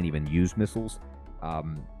and we can't even use missiles,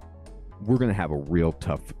 we're going to have a real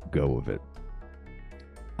tough go of it.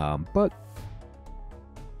 But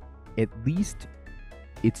at least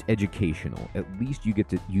it's educational. At least you've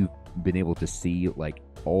been able to see like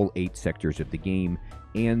all 8 sectors of the game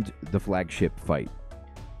and the flagship fight.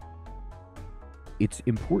 It's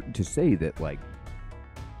important to say that, like,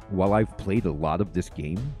 while I've played a lot of this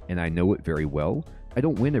game and I know it very well, I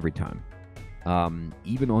don't win every time.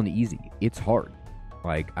 Even on easy, it's hard.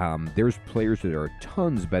 Like, there's players that are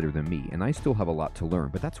tons better than me, and I still have a lot to learn.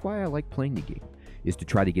 But that's why I like playing the game, is to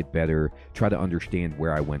try to get better, try to understand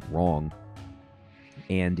where I went wrong.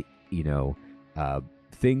 And, you know,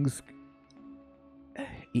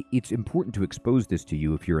 it's important to expose this to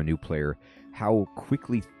you if you're a new player, how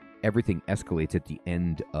quickly everything escalates at the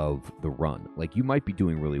end of the run. Like, you might be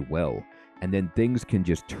doing really well, and then things can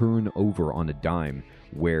just turn over on a dime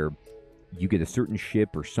where you get a certain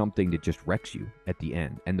ship or something that just wrecks you at the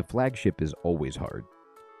end. And the flagship is always hard.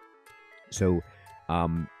 So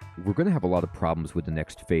we're going to have a lot of problems with the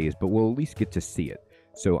next phase, but we'll at least get to see it.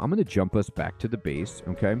 So I'm going to jump us back to the base,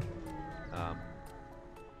 okay?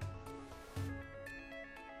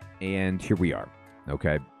 And here we are,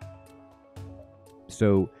 okay?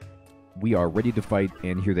 So we are ready to fight,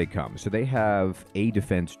 and here they come. So they have a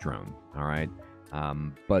defense drone, all right?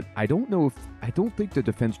 But I don't think the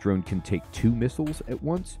defense drone can take 2 missiles at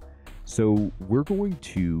once. So we're going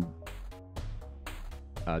to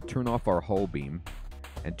turn off our hull beam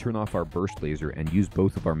and turn off our burst laser and use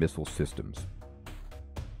both of our missile systems.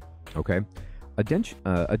 Okay?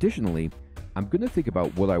 Additionally, I'm going to think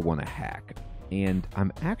about what I want to hack. And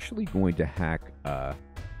I'm actually going to hack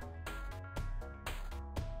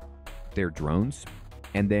their drones,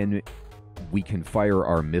 and then we can fire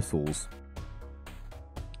our missiles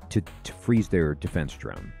to freeze their defense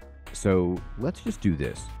drone. So let's just do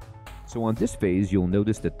this. So on this phase, you'll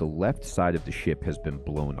notice that the left side of the ship has been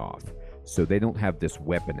blown off. So they don't have this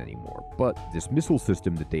weapon anymore. But this missile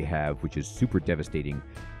system that they have, which is super devastating,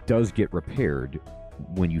 does get repaired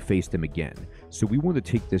when you face them again. So we want to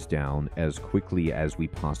take this down as quickly as we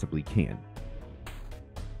possibly can.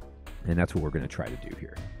 And that's what we're going to try to do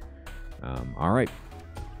here. All right.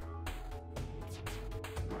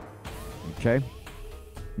 Okay.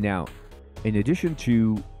 Now, in addition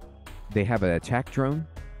to, they have an attack drone,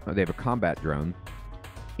 they have a combat drone.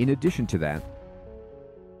 In addition to that,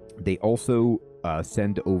 they also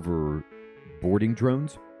send over boarding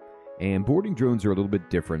drones. And boarding drones are a little bit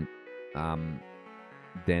different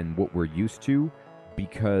than what we're used to,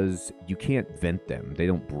 because you can't vent them. They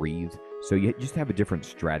don't breathe. So you just have a different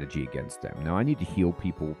strategy against them. Now, I need to heal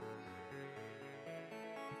people.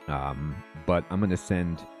 But I'm going to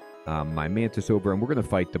send my Mantis over, and we're going to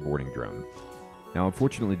fight the boarding drone. Now,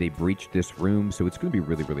 unfortunately, they breached this room, so it's going to be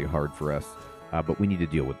really, really hard for us. But we need to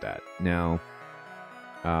deal with that. Now,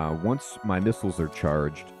 once my missiles are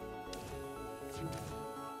charged,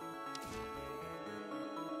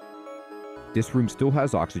 this room still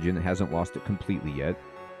has oxygen. It hasn't lost it completely yet.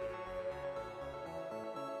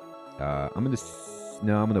 I'm going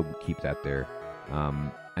to keep that there.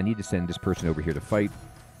 I need to send this person over here to fight.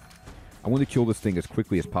 I want to kill this thing as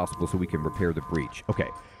quickly as possible so we can repair the breach. Okay,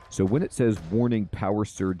 so when it says warning power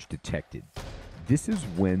surge detected, this is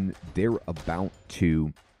when they're about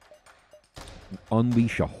to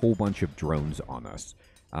unleash a whole bunch of drones on us.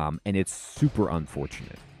 And it's super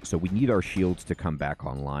unfortunate. So we need our shields to come back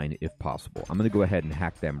online if possible. I'm going to go ahead and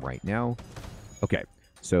hack them right now. Okay,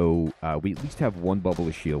 so we at least have one bubble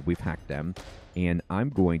of shield. We've hacked them. And I'm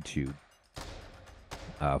going to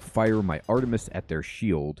fire my Artemis at their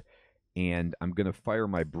shield. And I'm going to fire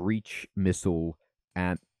my breach missile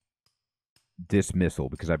at this missile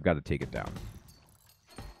because I've got to take it down.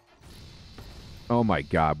 Oh my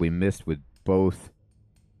god, we missed with both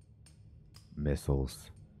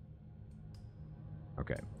missiles.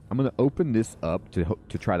 Okay, I'm going to open this up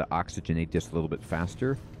to try to oxygenate this a little bit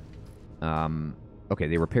faster. Okay,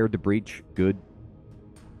 they repaired the breach. Good.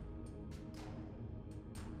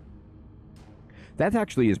 That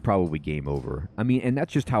actually is probably game over. I mean, and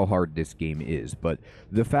that's just how hard this game is. But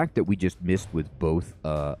the fact that we just missed with both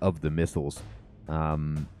of the missiles,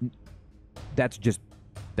 that's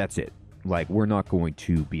it. Like, we're not going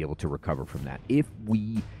to be able to recover from that. If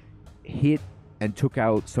we hit and took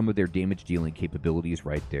out some of their damage dealing capabilities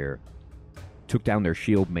right there, took down their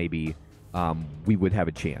shield maybe, we would have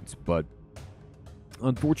a chance. But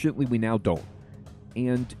unfortunately, we now don't.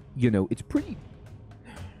 And, you know, it's pretty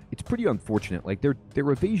unfortunate. Like, their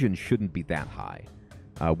evasion shouldn't be that high.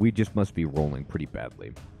 We just must be rolling pretty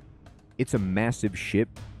badly. It's a massive ship.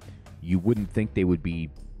 You wouldn't think they would be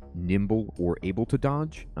nimble or able to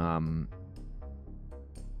dodge.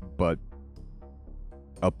 But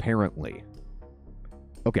apparently.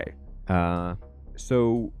 Okay.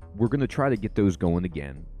 So we're going to try to get those going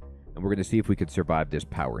again. And we're going to see if we could survive this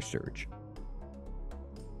power surge.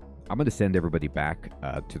 I'm going to send everybody back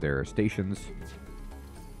to their stations.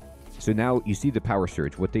 So now you see the power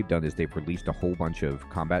surge. What they've done is they've released a whole bunch of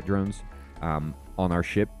combat drones on our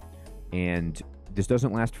ship. And this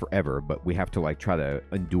doesn't last forever, but we have to like try to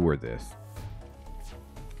endure this.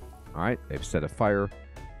 All right, they've set a fire.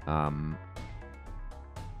 I'm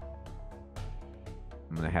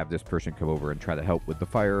going to have this person come over and try to help with the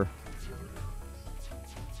fire.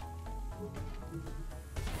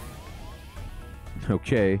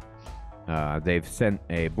 Okay. They've sent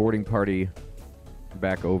a boarding party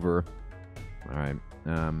back over. All right.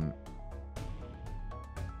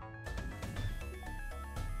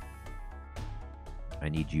 I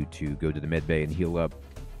need you to go to the med bay and heal up.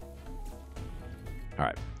 All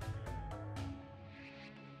right.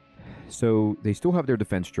 So they still have their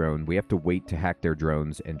defense drone. We have to wait to hack their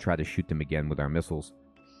drones and try to shoot them again with our missiles.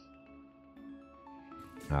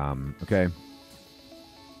 Okay.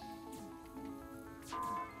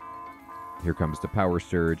 Here comes the power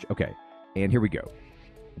surge. Okay. And here we go.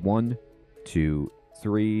 1, 2,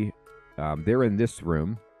 3. They're in this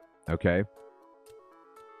room. Okay.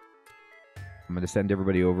 I'm going to send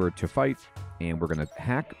everybody over to fight, and we're going to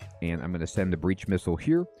hack, and I'm going to send the breach missile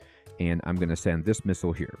here, and I'm going to send this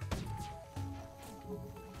missile here.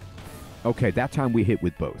 Okay, that time we hit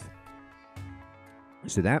with both.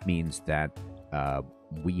 So that means that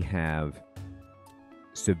we have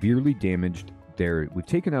severely damaged their... We've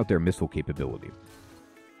taken out their missile capability.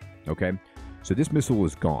 Okay? So this missile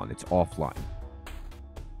is gone. It's offline.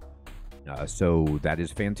 So that is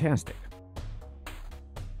fantastic.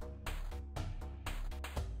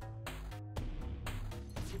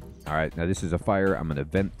 All right, now this is a fire. I'm going to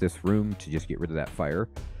vent this room to just get rid of that fire.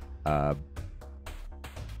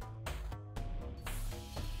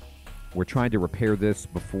 We're trying to repair this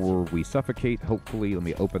before we suffocate, hopefully. Let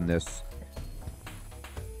me open this.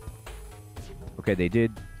 Okay, they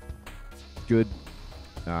did. Good.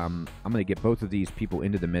 I'm going to get both of these people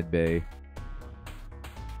into the med bay.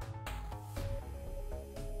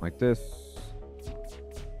 Like this.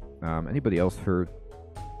 Anybody else hurt?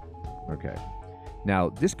 Okay. Now,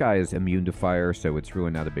 this guy is immune to fire, so it's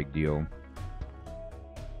really not a big deal.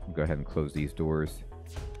 I'll go ahead and close these doors.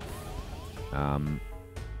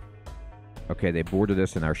 Okay, they boarded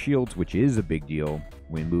us in our shields, which is a big deal.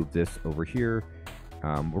 We move this over here.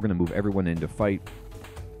 We're going to move everyone into fight.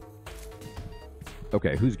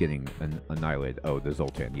 Okay, who's getting annihilated? Oh, the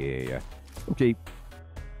Zoltan. Yeah. Okay.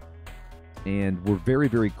 And we're very,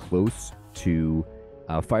 very close to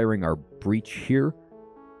firing our breach here.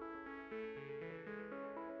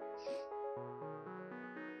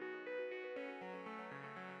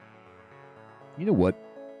 You know what?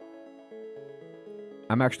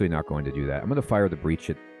 I'm actually not going to do that. I'm going to fire the breach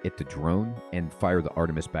at the drone and fire the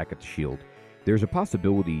Artemis back at the shield. There's a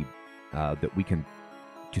possibility that we can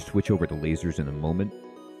just switch over to lasers in a moment.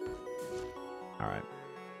 All right.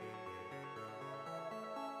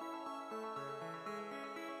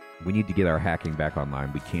 We need to get our hacking back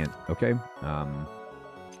online. We can't. Okay. I'm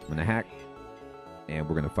going to hack. And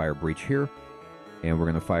we're going to fire breach here. And we're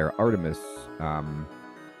going to fire Artemis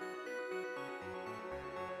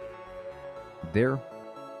there.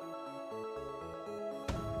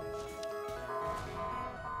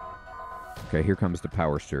 Okay, here comes the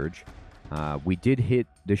power surge. We did hit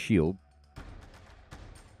the shield.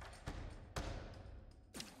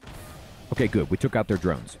 Okay, good. We took out their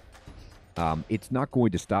drones. It's not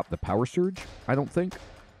going to stop the power surge, I don't think,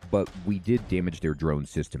 but we did damage their drone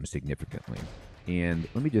system significantly. And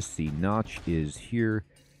let me just see. Notch is here.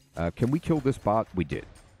 Can we kill this bot? We did.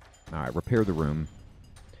 All right, repair the room.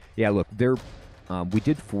 Yeah, look, we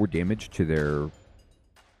did 4 damage to their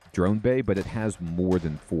drone bay, but it has more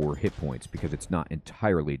than 4 hit points because it's not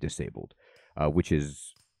entirely disabled, which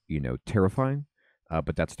is, you know, terrifying,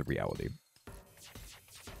 but that's the reality.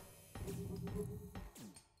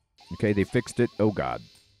 Okay, they fixed it. Oh, God.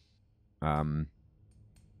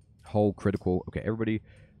 Hull critical. Okay, everybody,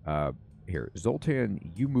 here.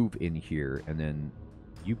 Zoltan, you move in here, and then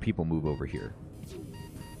you people move over here.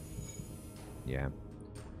 Yeah.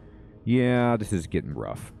 Yeah, this is getting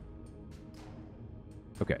rough.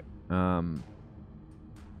 Okay.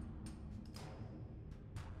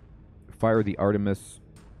 Fire the Artemis.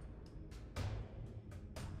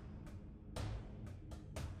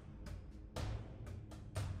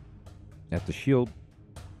 At the shield.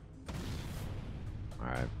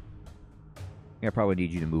 Alright. I probably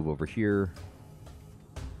need you to move over here.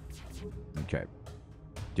 Okay.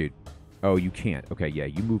 Dude. Oh, you can't. Okay, yeah,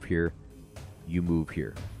 you move here. You move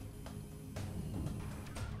here.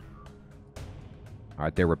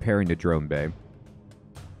 Alright, they're repairing the drone bay.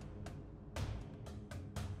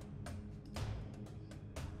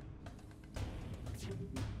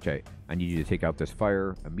 Okay, I need you to take out this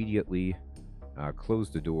fire immediately. Close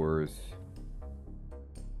the doors.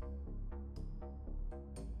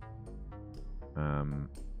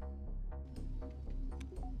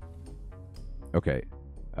 Okay.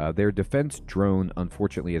 Their defense drone,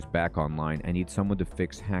 unfortunately, is back online. I need someone to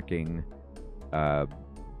fix hacking.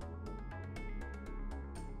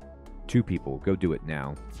 2 people. Go do it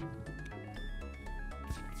now.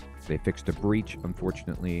 They fixed a breach,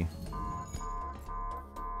 unfortunately.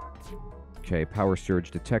 Okay, power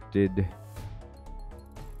surge detected.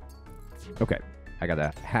 Okay, I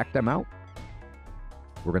gotta hack them out.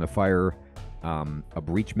 We're gonna fire a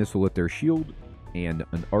breach missile at their shield and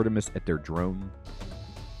an Artemis at their drone.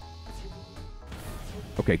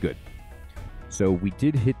 Okay, good. So we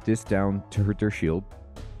did hit this down to hurt their shield.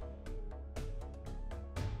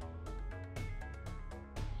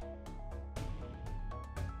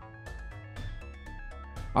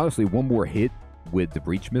 Honestly, one more hit with the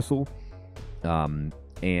breach missile,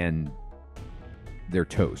 and they're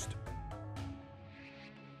toast.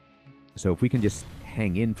 So if we can just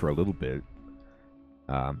hang in for a little bit,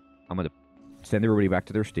 I'm going to send everybody back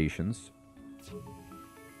to their stations.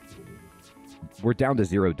 We're down to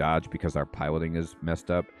 0 dodge because our piloting is messed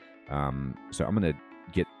up. So I'm going to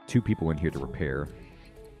get 2 people in here to repair.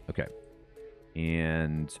 Okay.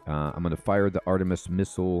 And I'm going to fire the Artemis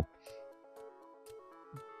missile.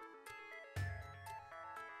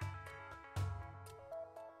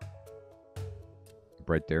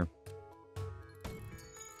 Right there.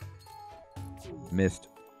 Missed.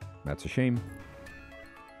 That's a shame.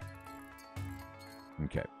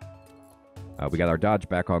 Okay. We got our dodge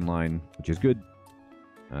back online, which is good.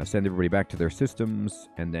 Send everybody back to their systems,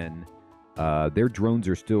 and then their drones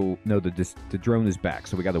are still... No, the drone is back,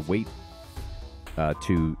 so we got to wait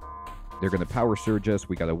to... They're going to power surge us.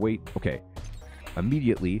 We got to wait. Okay.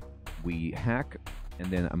 Immediately, we hack,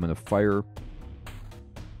 and then I'm going to fire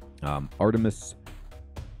Artemis...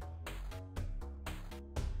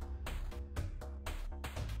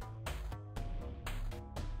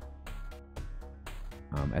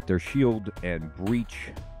 at their shield and breach.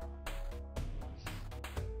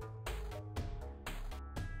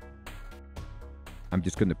 I'm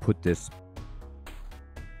just going to put this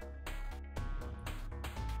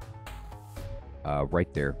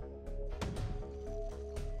right there.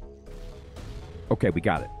 Okay, we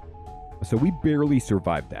got it. So we barely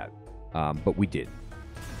survived that, but we did.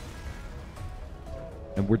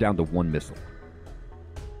 And we're down to 1 missile.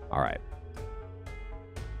 All right.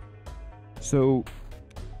 So...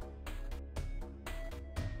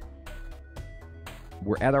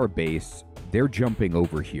 we're at our base. They're jumping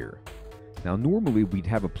over here. Now, normally we'd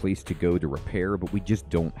have a place to go to repair, but we just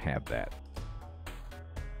don't have that.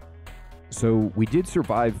 So we did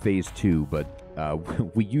survive phase 2,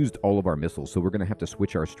 but we used all of our missiles, so we're going to have to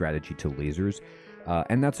switch our strategy to lasers,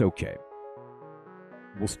 and that's okay.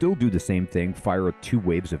 We'll still do the same thing, fire 2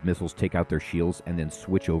 waves of missiles, take out their shields, and then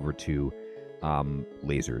switch over to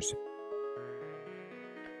lasers.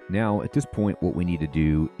 Now, at this point, what we need to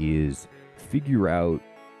do is figure out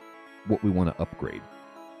what we want to upgrade,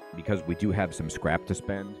 because we do have some scrap to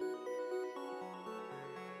spend.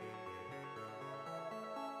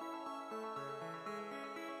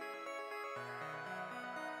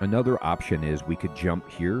 Another option is we could jump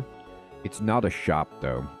here. It's not a shop,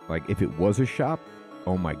 though. Like, if it was a shop,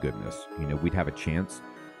 oh my goodness, you know, we'd have a chance.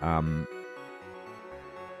 But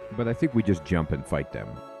I think we just jump and fight them.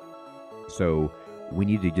 So we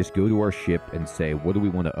need to just go to our ship and say, what do we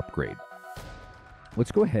want to upgrade?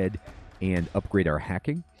 Let's go ahead and upgrade our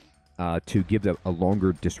hacking to give them a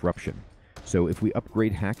longer disruption. So if we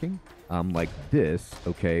upgrade hacking like this,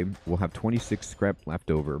 okay, we'll have 26 scrap left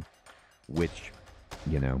over, which,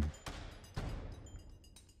 you know,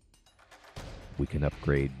 we can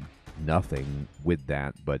upgrade nothing with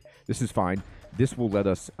that, but this is fine. This will let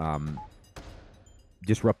us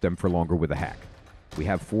disrupt them for longer with a hack. We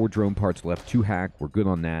have 4 drone parts left to hack. We're good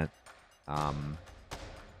on that.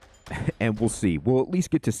 And we'll see. We'll at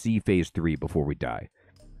least get to see phase 3 before we die.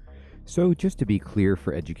 So just to be clear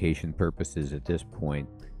for education purposes at this point,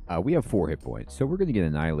 we have 4 hit points, so we're going to get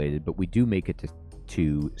annihilated, but we do make it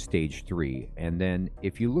to stage 3. And then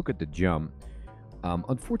if you look at the jump,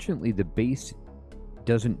 unfortunately the base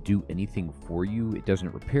doesn't do anything for you. It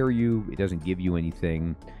doesn't repair you. It doesn't give you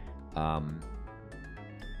anything.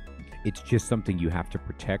 It's just something you have to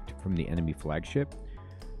protect from the enemy flagship.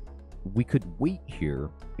 We could wait here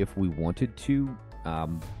if we wanted to,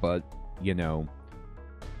 but, you know,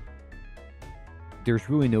 there's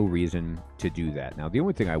really no reason to do that. Now, the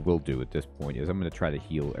only thing I will do at this point is I'm going to try to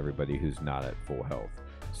heal everybody who's not at full health.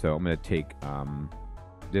 So I'm going to take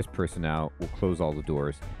this person out. We'll close all the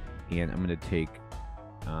doors. And I'm going to take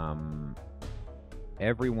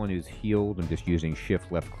everyone who's healed. I'm just using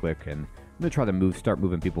shift left click. And I'm going to try to start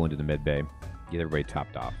moving people into the med bay. Get everybody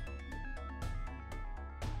topped off.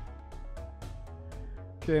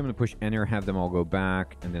 Okay, I'm going to push enter, have them all go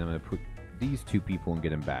back. And then I'm going to put these 2 people and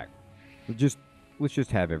get them back. Let's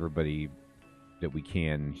just have everybody that we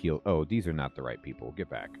can heal. Oh, these are not the right people.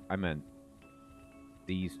 Get back. I meant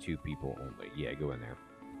these 2 people only. Yeah, go in there.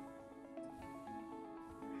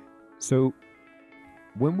 So,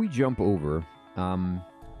 when we jump over,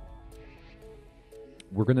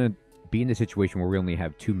 we're going to be in a situation where we only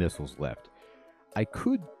have 2 missiles left. I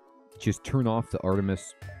could just turn off the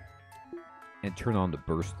Artemis and turn on the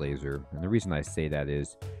burst laser. And the reason I say that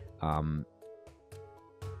is,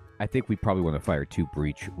 I think we probably want to fire 2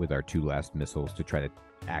 breach with our 2 last missiles to try to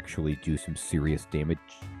actually do some serious damage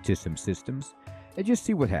to some systems and just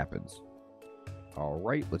see what happens. All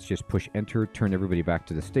right, let's just push enter, turn everybody back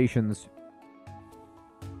to the stations.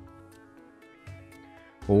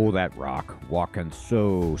 Oh, that rock, walking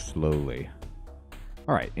so slowly.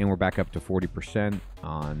 All right, and we're back up to 40%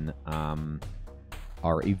 on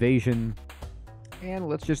our evasion. And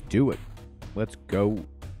let's just do it. Let's go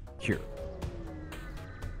here.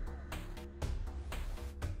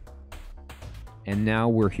 And now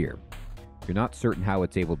we're here. You're not certain how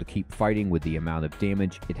it's able to keep fighting with the amount of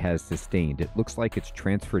damage it has sustained. It looks like it's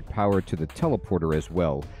transferred power to the teleporter as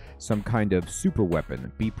well. Some kind of super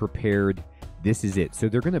weapon. Be prepared. This is it. So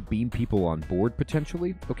they're going to beam people on board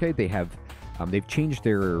potentially. Okay, they have, they've changed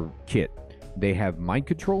their kit. They have mind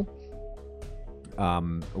control,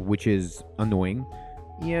 which is annoying.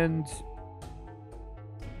 And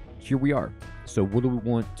here we are. So what do we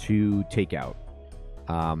want to take out?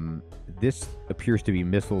 This appears to be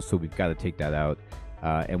missiles, so we've got to take that out.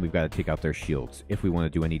 And we've got to take out their shields if we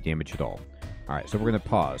want to do any damage at all. All right, so we're going to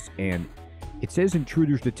pause. And it says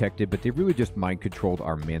intruders detected, but they really just mind-controlled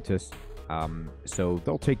our Mantis. So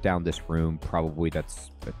they'll take down this room. Probably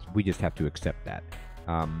that's we just have to accept that.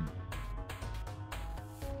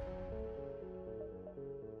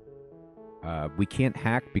 We can't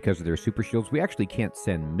hack because of their super shields. We actually can't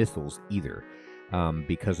send missiles either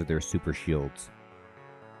because of their super shields.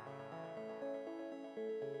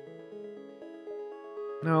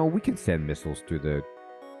 No, we can send missiles through the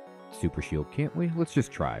super shield, can't we? Let's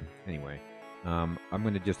just try. Anyway, I'm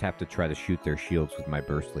going to just have to try to shoot their shields with my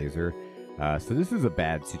burst laser. So this is a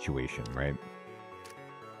bad situation, right?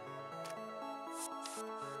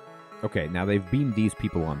 Okay, now they've beamed these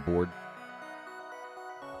people on board.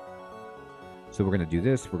 So we're going to do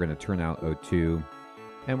this. We're going to turn out O2.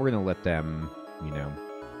 And we're going to let them, you know,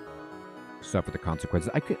 suffer the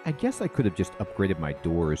consequences. I guess I could have just upgraded my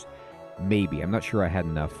doors. Maybe. I'm not sure I had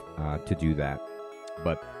enough to do that.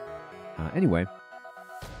 But anyway.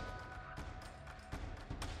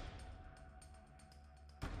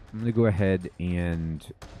 I'm going to go ahead and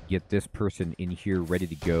get this person in here ready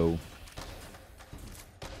to go.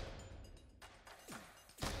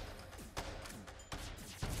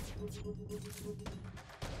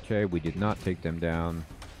 Okay, we did not take them down.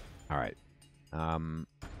 All right.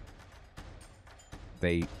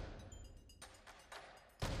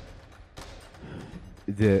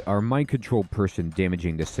 Our mind control person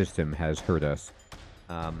damaging the system has hurt us.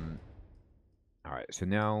 All right, so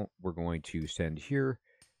now we're going to send here.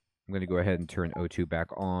 I'm going to go ahead and turn O2 back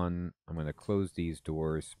on. I'm going to close these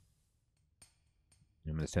doors.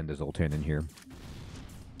 I'm going to send the Zoltan in here.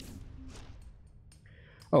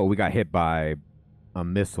 Oh, we got hit by a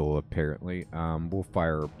missile, apparently. We'll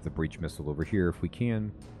fire the breach missile over here if we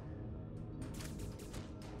can.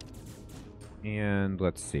 And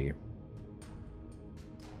let's see.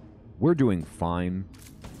 We're doing fine.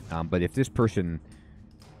 But if this person...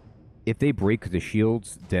 if they break the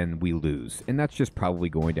shields, then we lose. And that's just probably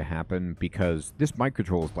going to happen because this mind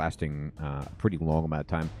control is lasting a pretty long amount of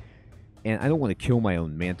time. And I don't want to kill my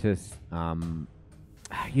own Mantis.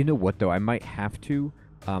 You know what, though? I might have to,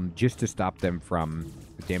 just to stop them from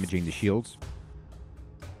damaging the shields.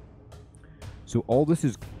 So all this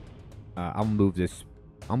is I'll move this.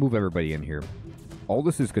 I'll move everybody in here. All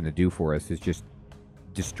this is going to do for us is just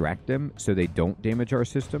distract them so they don't damage our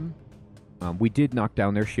system. We did knock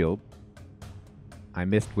down their shield. I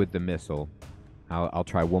missed with the missile. I'll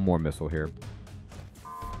try one more missile here.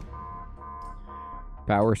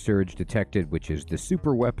 Power surge detected, which is the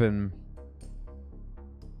super weapon.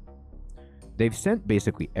 They've sent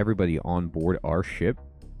basically everybody on board our ship,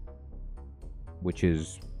 which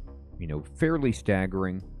is, you know, fairly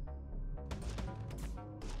staggering.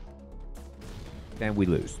 And we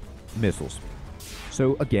lose. Missiles.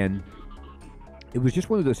 So, again, it was just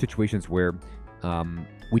one of those situations where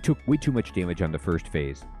we took way too much damage on the first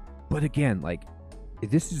phase. But again, like,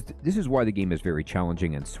 this is why the game is very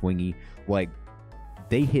challenging and swingy. Like,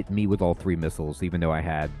 they hit me with all 3 missiles, even though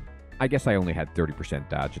I guess I only had 30%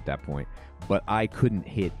 dodge at that point. But I couldn't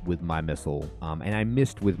hit with my missile, and I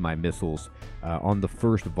missed with my missiles on the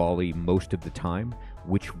first volley most of the time,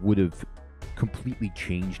 which would have completely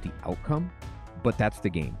changed the outcome. But that's the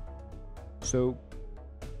game. So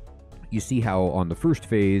you see how on the first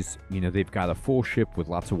phase, you know, they've got a full ship with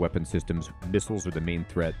lots of weapon systems. Missiles are the main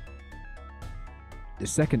threat. The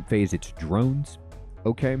second phase, it's drones,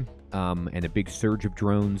 okay, and a big surge of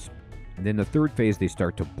drones. And then the third phase, they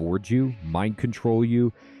start to board you, mind control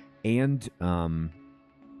you, and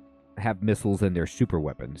have missiles and their super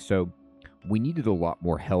weapons. So we needed a lot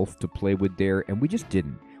more health to play with there, and we just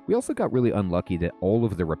didn't. We also got really unlucky that all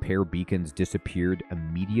of the repair beacons disappeared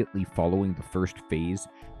immediately following the first phase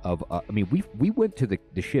of... I mean, we went to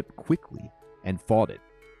the ship quickly and fought it.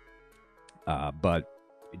 But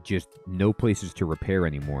just no places to repair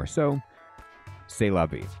anymore. So, c'est la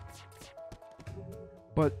vie.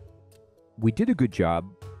 But we did a good job.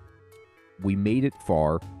 We made it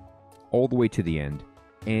far, all the way to the end,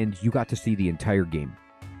 and you got to see the entire game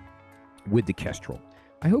with the Kestrel.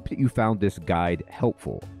 I hope that you found this guide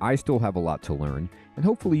helpful. I still have a lot to learn, and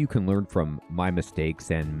hopefully you can learn from my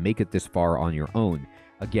mistakes and make it this far on your own.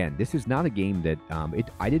 Again, this is not a game that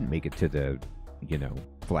I didn't make it to the, you know,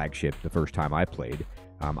 Flagship the first time I played.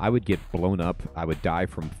 I would get blown up. I would die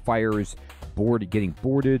from fires, getting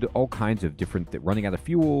boarded, all kinds of different, running out of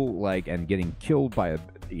fuel, like, and getting killed by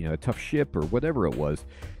a tough ship or whatever it was.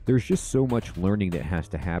 There's just so much learning that has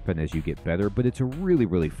to happen as you get better, but it's a really,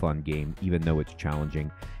 really fun game, even though it's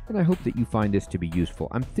challenging. And I hope that you find this to be useful.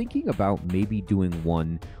 I'm thinking about maybe doing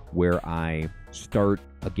one where I start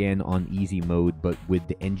again on easy mode, but with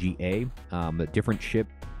the NGA, a different ship,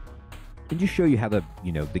 and just show you how the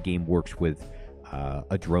game works with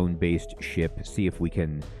a drone-based ship. See if we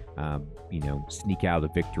can, sneak out a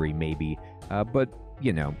victory maybe. But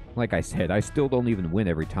like I said, I still don't even win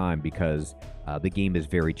every time because the game is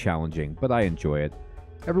very challenging, but I enjoy it.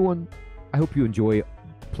 Everyone, I hope you enjoy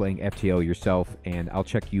playing FTL yourself, and I'll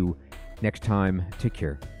check you next time. Take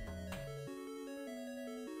care.